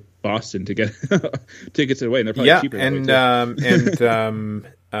go to Boston to get tickets away, and they're probably cheaper.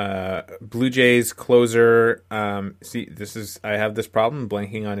 Blue Jays closer. I have this problem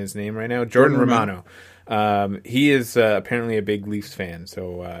blanking on his name right now. Jordan Romano. He is apparently a big Leafs fan,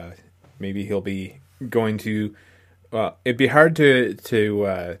 so maybe he'll be going to. Well, it'd be hard to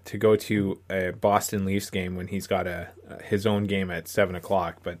go to a Boston Leafs game when he's got his own game at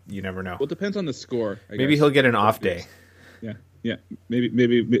 7:00, but you never know. Well, it depends on the score. Maybe he'll get an off day. Yeah. Yeah,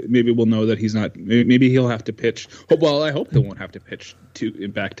 maybe we'll know that he's not. Maybe he'll have to pitch. Well, I hope he won't have to pitch two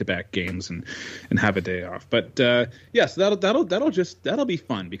back-to-back games and have a day off. But yes, that'll be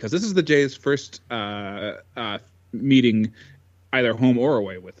fun because this is the Jays' first meeting, either home or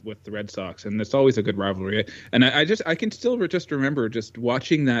away with the Red Sox, and it's always a good rivalry. And I can still just remember just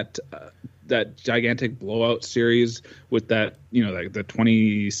watching that gigantic blowout series with that, like the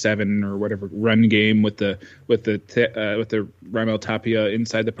 27 or whatever run game with the Raimel Tapia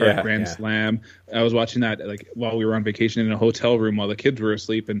inside the park grand slam. I was watching that like while we were on vacation in a hotel room while the kids were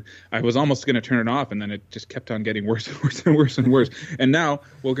asleep, and I was almost going to turn it off, and then it just kept on getting worse and worse and worse and worse. And now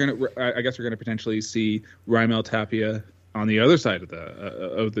I guess we're gonna potentially see Raimel Tapia on the other side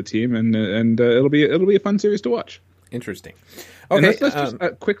of the team, and it'll be a fun series to watch. Interesting. Okay, and let's just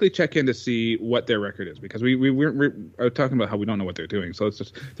quickly check in to see what their record is, because we're talking about how we don't know what they're doing. So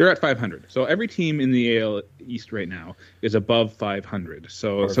they're at 500. So every team in the AL East right now is above 500.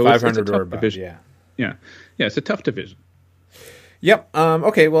 So 500 it's a or tough above. Division. Yeah. It's a tough division. Yep.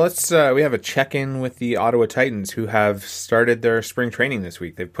 Okay. Well, we have a check-in with the Ottawa Titans, who have started their spring training this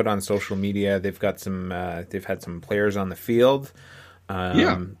week. They've put on social media. They've got they've had some players on the field.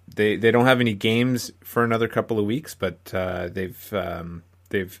 They don't have any games for another couple of weeks, but they've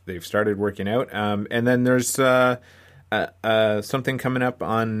started working out. And then there's something coming up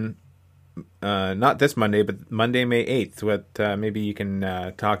on not this Monday, but Monday, May 8th. What maybe you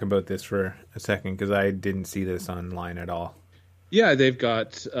can talk about this for a second, because I didn't see this online at all. Yeah, they've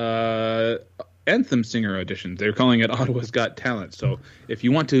got anthem singer auditions. They're calling it Ottawa's Got Talent. So if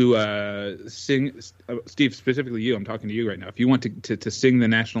you want to sing, Steve, specifically you, I'm talking to you right now. If you want to sing the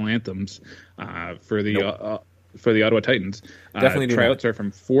national anthems for the Ottawa Titans, definitely tryouts are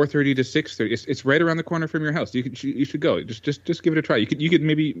from 4:30 to 6:30. It's right around the corner from your house. You should go. Just give it a try. You could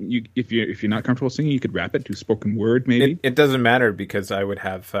maybe if you're not comfortable singing, you could rap it, do spoken word maybe. It doesn't matter, because I would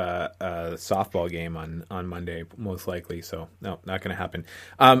have a softball game on Monday most likely. So no, not going to happen.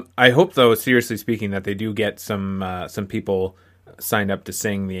 I hope, though, seriously speaking, that they do get some people signed up to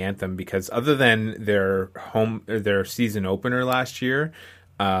sing the anthem, because other than their season opener last year,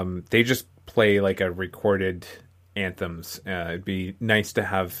 they just play like a recorded anthems. It'd be nice to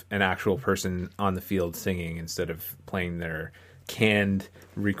have an actual person on the field singing instead of playing their canned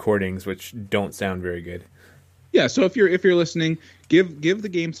recordings, which don't sound very good. Yeah, so if you're listening, give the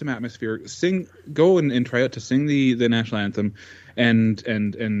game some atmosphere. Go and try out to sing the national anthem, and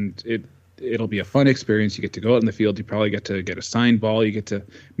it'll be a fun experience. You get to go out in the field. You probably get to get a signed ball. You get to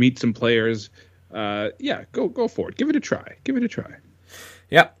meet some players. Go for it. Give it a try.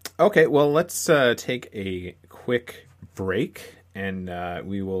 Yeah. Okay. Well, let's take a quick break, and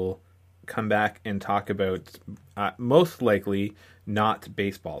we will come back and talk about most likely not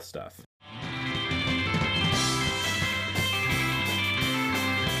baseball stuff.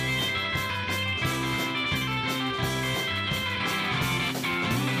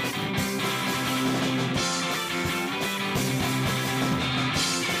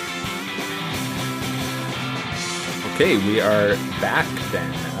 Okay, we are back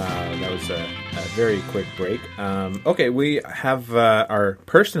then. That was a very quick break. Okay, we have our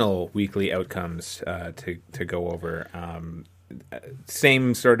personal weekly outcomes to go over.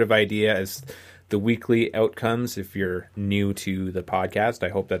 Same sort of idea as the weekly outcomes. If you're new to the podcast, I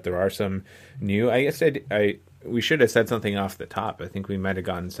hope that there are some new. I guess we should have said something off the top. I think we might have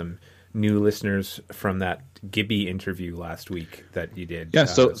gotten some new listeners from that Gibby interview last week that you did. Yeah,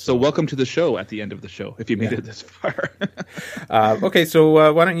 so welcome to the show at the end of the show, if you made it this far. Okay,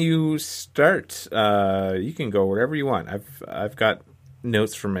 so why don't you start? You can go wherever you want. I've got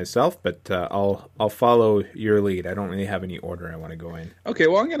notes for myself, but I'll follow your lead. I don't really have any order I want to go in. Okay,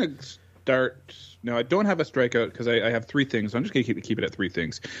 well, I'm going to start. No, I don't have a strikeout because I have three things. So I'm just going to keep it at three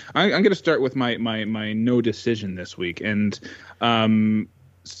things. I'm going to start with my no decision this week, and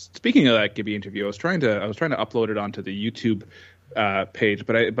speaking of that Gibby interview, I was trying to upload it onto the YouTube page,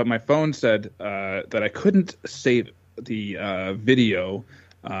 but my phone said that I couldn't save the video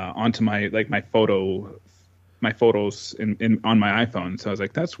onto my photos on my iPhone. So I was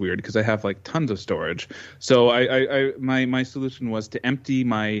like, that's weird, because I have like tons of storage. So my solution was to empty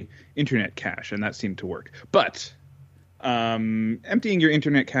my internet cache, and that seemed to work. But emptying your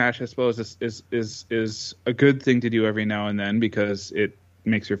internet cache, I suppose, is a good thing to do every now and then, because it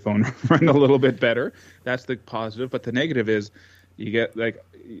makes your phone run a little bit better. That's the positive. But the negative is you get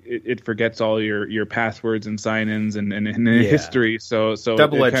it forgets all your passwords and sign-ins and history. So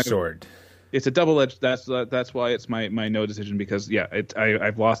double-edged sword. it's a double-edged. That's why it's my no decision, because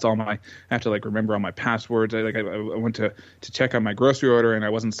I've lost all my. I have to like remember all my passwords. I went to check on my grocery order and I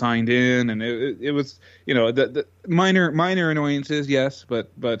wasn't signed in, and it was the minor annoyances, yes, but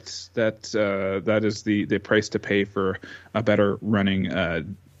that is the price to pay for a better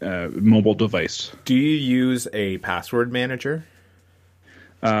running mobile device. Do you use a password manager?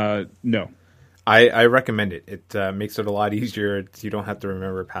 No. I recommend it. It makes it a lot easier. You don't have to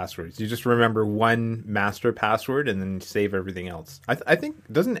remember passwords. You just remember one master password and then save everything else. I think,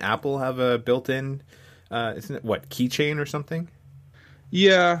 doesn't Apple have a built-in, isn't it, keychain or something?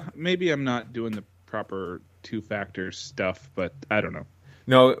 Yeah, maybe I'm not doing the proper two-factor stuff, but I don't know.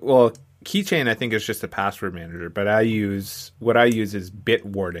 No, well, keychain I think is just a password manager, but what I use is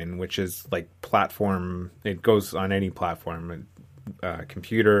Bitwarden, which is like platform. It goes on any platform,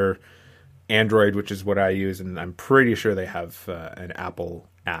 computer, Android, which is what I use, and I'm pretty sure they have an Apple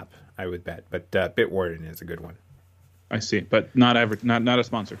app, I would bet. But Bitwarden is a good one. I see, but not a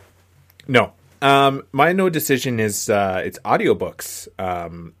sponsor. No. My no decision is it's audiobooks.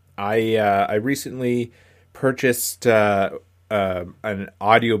 I recently purchased an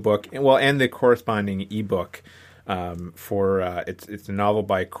audiobook, and the corresponding ebook for it's a novel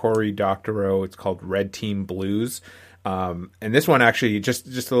by Cory Doctorow. It's called Red Team Blues. And this one actually,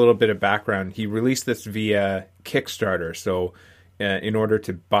 just a little bit of background. He released this via Kickstarter. So, in order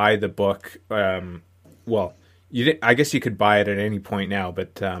to buy the book, I guess you could buy it at any point now,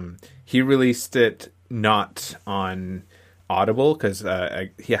 but he released it not on Audible because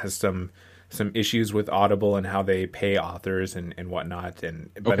he has some issues with Audible and how they pay authors and whatnot.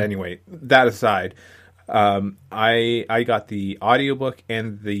 But anyway, that aside. I got the audiobook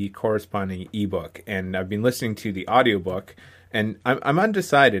and the corresponding ebook, and I've been listening to the audiobook, and I'm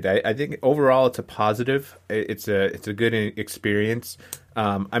undecided. I think overall it's a positive. It's a good experience.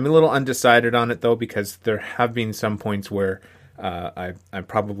 I'm a little undecided on it though, because there have been some points where I'm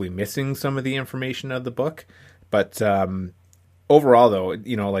probably missing some of the information of the book, but overall though,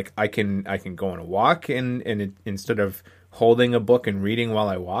 like I can go on a walk and instead of holding a book and reading while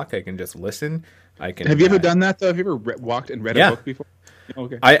I walk, I can just listen. Have you ever done that though? Have you ever walked and read a book before?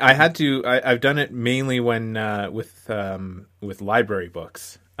 Okay. I had to. I've done it mainly when with library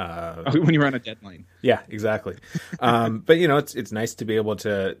books. When you're on a deadline. Yeah, exactly. But it's nice to be able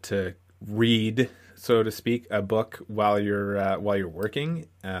to read, so to speak, a book while you're working.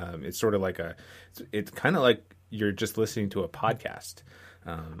 It's sort of like it's kind of like you're just listening to a podcast.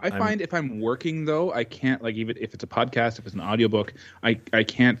 I find if I'm working though, I can't, like, even if it's a podcast, if it's an audiobook, I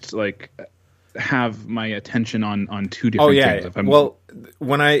can't like have my attention on two different things. If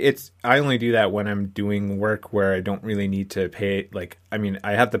I only do that when I'm doing work where I don't really need to pay. Like, I mean,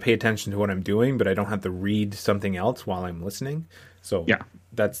 I have to pay attention to what I'm doing, but I don't have to read something else while I'm listening. So yeah,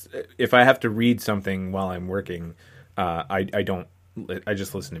 that's if I have to read something while I'm working, I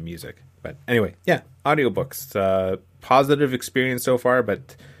just listen to music. But anyway, yeah, audiobooks, positive experience so far,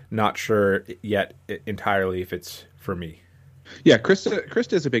 but not sure yet entirely if it's for me. Yeah,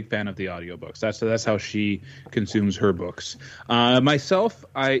 Krista is a big fan of the audiobooks. That's how she consumes her books. Myself,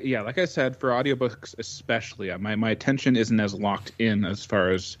 like I said, for audiobooks especially, my attention isn't as locked in as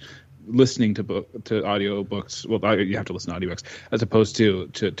far as listening to audiobooks. Well, you have to listen to audiobooks as opposed to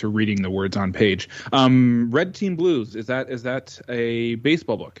reading the words on page. Red Team Blues, is that a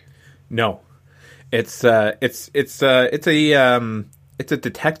baseball book? No, it's a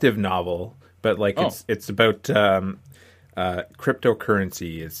detective novel, but like it's about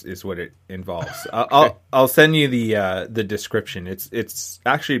cryptocurrency is what it involves. I'll send you the description. It's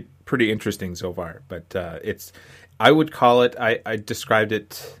actually pretty interesting so far, but I would call it. I described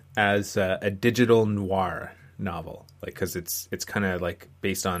it as a digital noir novel, like because it's kind of like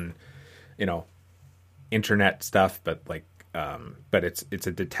based on internet stuff, but like but it's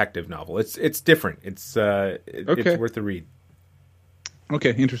a detective novel. It's different. It's worth a read.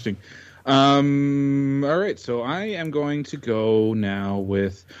 Okay, interesting. All right, so I am going to go now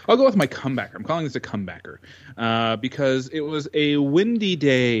I'll go with my comebacker. I'm calling this a comebacker because it was a windy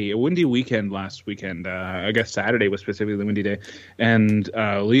day, a windy weekend last weekend. I guess Saturday was specifically the windy day, and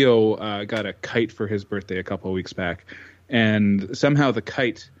Leo got a kite for his birthday a couple of weeks back, and somehow the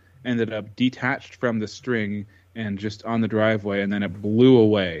kite ended up detached from the string and just on the driveway, and then it blew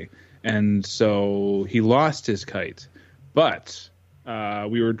away, and so he lost his kite, but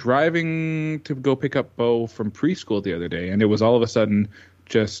we were driving to go pick up Bo from preschool the other day, and it was all of a sudden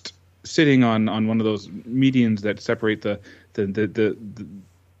just sitting on one of those medians that separate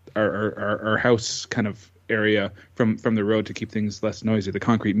our house kind of area from the road to keep things less noisy, the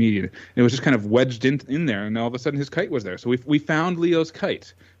concrete median. And it was just kind of wedged in there, and all of a sudden his kite was there. So we found Leo's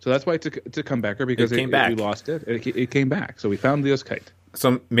kite. So that's why it's a comebacker, because we lost it. It came back. So we found Leo's kite.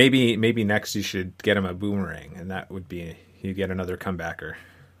 So maybe next you should get him a boomerang, and that would be, you get another comebacker.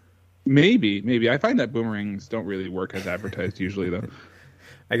 Maybe. I find that boomerangs don't really work as advertised usually, though.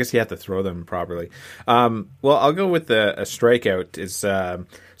 I guess you have to throw them properly. Well, I'll go with a strikeout.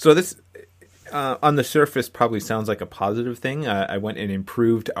 So this, on the surface, probably sounds like a positive thing. I went and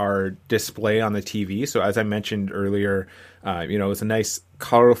improved our display on the TV. So as I mentioned earlier, it was a nice,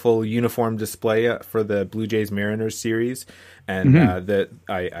 colorful, uniform display for the Blue Jays Mariners series, and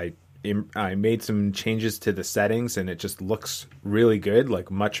I made some changes to the settings, and it just looks really good,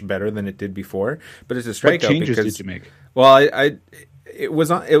 like much better than it did before. But it's a strikeout. What changes did you make? Well, it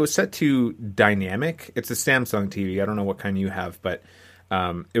was set to dynamic. It's a Samsung TV. I don't know what kind you have, but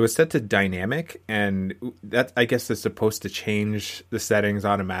it was set to dynamic, and that, I guess, is supposed to change the settings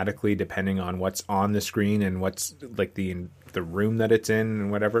automatically depending on what's on the screen and what's like the room that it's in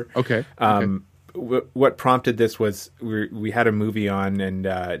and whatever. Okay. What prompted this was we had a movie on, and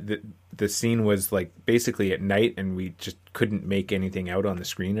the scene was like basically at night, and we just couldn't make anything out on the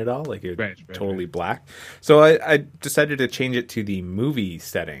screen at all. Like it was totally black. So I decided to change it to the movie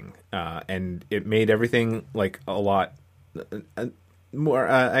setting, and it made everything like a lot more,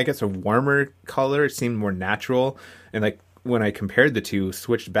 I guess, a warmer color. It seemed more natural, and like when I compared the two,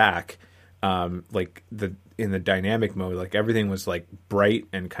 switched back, like in the dynamic mode, like everything was like bright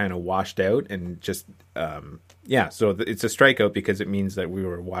and kind of washed out, and just so it's a strikeout because it means that we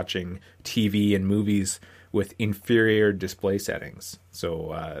were watching TV and movies with inferior display settings.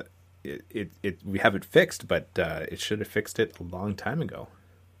 So we have it fixed, but it should have fixed it a long time ago.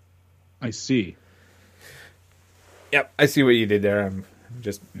 I see. Yep, I see what you did there. I'm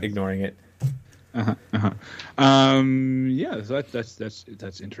just ignoring it. So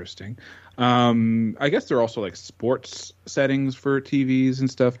that's interesting. I guess there are also like sports settings for TVs and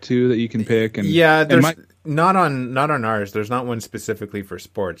stuff too that you can pick. And there's not on ours. There's not one specifically for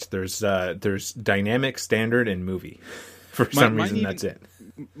sports. There's dynamic, standard, and movie. For some reason, that's it.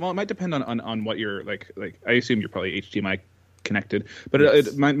 Well, it might depend on what you're like. I assume you're probably HDMI connected, but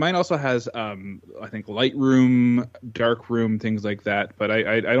yes. Mine also has I think Lightroom, Darkroom, things like that, but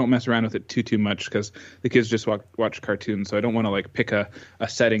I don't mess around with it too much because the kids just watch cartoons, so I don't want to like pick a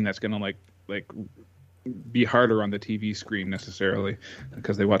setting that's going to like be harder on the TV screen necessarily,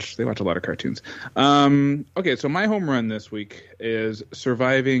 because they watch a lot of cartoons. Okay, so my home run this week is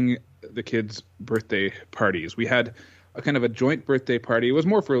surviving the kids' birthday parties. We had a kind of a joint birthday party. It was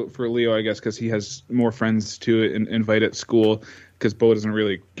more for Leo, I guess, because he has more friends to invite at school, because Bo doesn't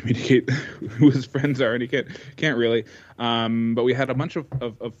really communicate who his friends are, and he can't really. But we had a bunch of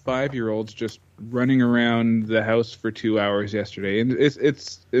 5-year-olds just running around the house for 2 hours yesterday, and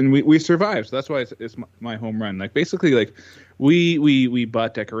we survived. So that's why it's my home run. Like basically, like we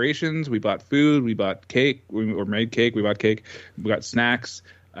bought decorations, we bought food, we bought cake, we made cake, we bought cake, we got snacks.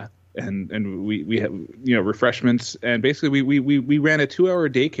 And we had refreshments, and basically we ran a 2-hour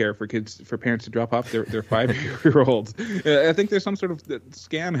daycare for parents to drop off their 5-year-olds. I think there's some sort of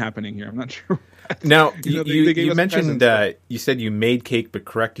scam happening here. I'm not sure. Now you mentioned you said you made cake but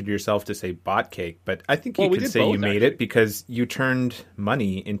corrected yourself to say bought cake, but I think you can say you made it because you turned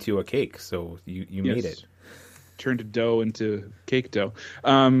money into a cake, so you made it. Turned dough into cake dough.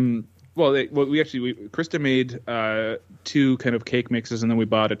 Krista made 2 kind of cake mixes, and then we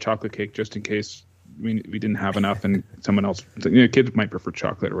bought a chocolate cake just in case we didn't have enough, and someone else, kids might prefer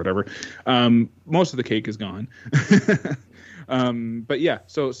chocolate or whatever. Most of the cake is gone. But yeah,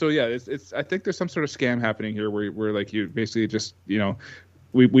 so it's I think there's some sort of scam happening here where like you basically just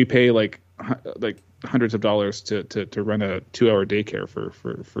we pay like hundreds of dollars to run a 2-hour daycare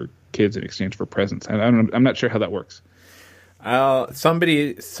for kids in exchange for presents. I'm not sure how that works.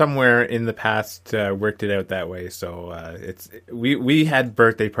 Somebody somewhere in the past worked it out that way. So we had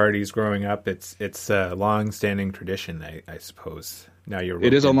birthday parties growing up. It's a long-standing tradition, I suppose. Now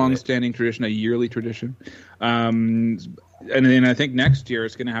it is a long-standing tradition, a yearly tradition. And then I think next year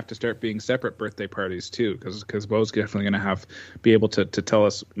it's going to have to start being separate birthday parties too, because Bo's definitely going to be able to tell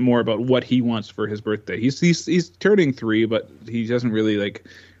us more about what he wants for his birthday. He's turning 3, but he doesn't really like.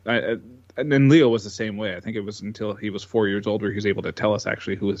 And then Leo was the same way. I think it was until he was 4 years old where he was able to tell us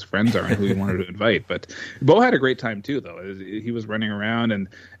actually who his friends are and who he wanted to invite. But Bo had a great time too, though. He was running around and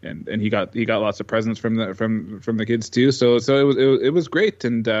he got lots of presents from the kids too. So it was great.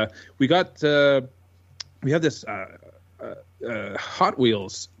 And we have this Hot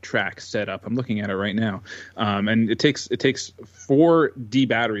Wheels track set up. I'm looking at it right now, and it takes 4 D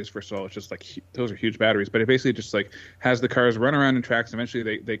batteries first of all. It's just like those are huge batteries, but it basically just like has the cars run around in tracks.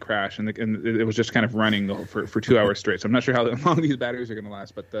 Eventually they crash, and it was just kind of running for 2 hours straight. So I'm not sure how long these batteries are going to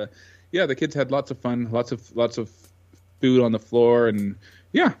last, but the kids had lots of fun, lots of food on the floor, and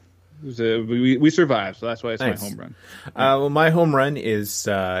yeah. We survived, so that's why it's nice. My home run. Well, my home run is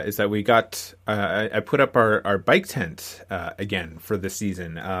that we got I put up our bike tent again for the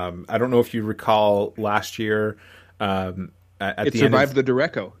season. I don't know if you recall last year. It survived the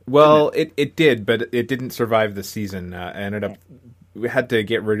Dureco. Well, it did, but it didn't survive the season. We had to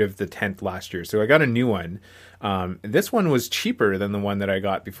get rid of the tent last year, so I got a new one. This one was cheaper than the one that I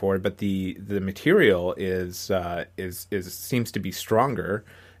got before, but the material is seems to be stronger.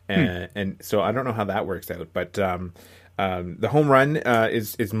 And so I don't know how that works out, but the home run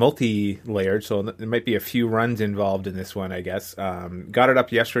is multi-layered, so there might be a few runs involved in this one, I guess. Got it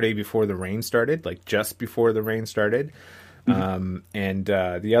up yesterday before the rain started, like just before the rain started. And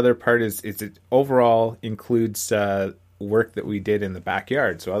the other part is it overall includes work that we did in the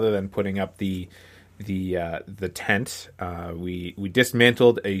backyard. So other than putting up the tent, we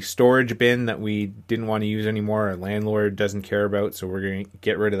dismantled a storage bin that we didn't want to use anymore. Our landlord doesn't care about, so we're going to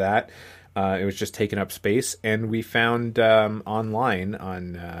get rid of that. It was just taking up space, and we found online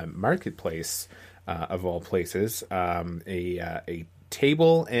on Marketplace, of all places, a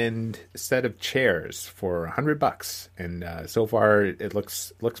table and set of chairs for $100, and so far it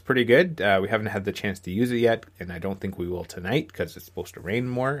looks pretty good. We haven't had the chance to use it yet, and I don't think we will tonight because it's supposed to rain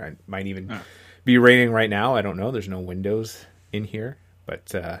more. It might even be raining right now. I don't know. There's no windows in here,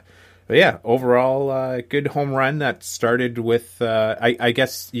 but yeah, overall, good home run that started with. I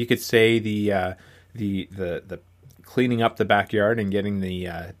guess you could say the cleaning up the backyard and getting the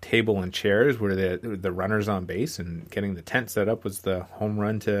table and chairs were the runners on base, and getting the tent set up was the home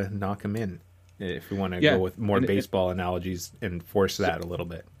run to knock them in. If we want to go with more baseball analogies and force that a little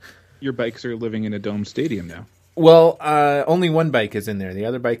bit. Your bikes are living in a dome stadium now. Well, only one bike is in there. The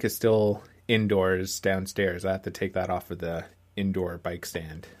other bike is still indoors downstairs. I have to take that off of the indoor bike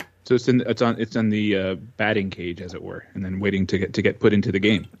stand. So it's on the batting cage, as it were, and then waiting to get put into the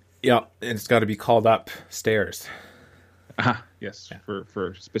game. Yeah, and it's got to be called upstairs. Yes, yeah.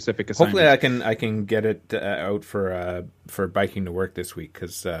 for specific assignments. Hopefully, I can get it out for biking to work this week,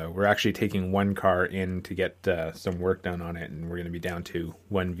 because we're actually taking one car in to get some work done on it, and we're going to be down to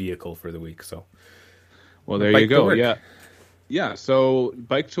one vehicle for the week. So, well, there you go. Yeah. So,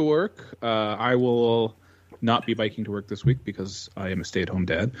 bike to work. I will not be biking to work this week because I am a stay-at-home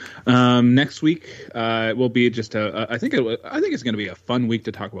dad. Next week will be just I think it's going to be a fun week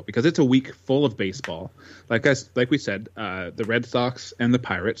to talk about, because it's a week full of baseball. Like we said, the Red Sox and the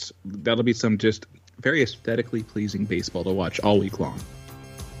Pirates. That'll be some just very aesthetically pleasing baseball to watch all week long.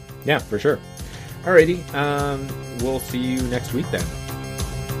 Yeah, for sure. Alrighty, we'll see you next week then.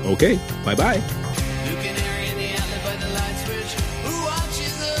 Okay, bye-bye.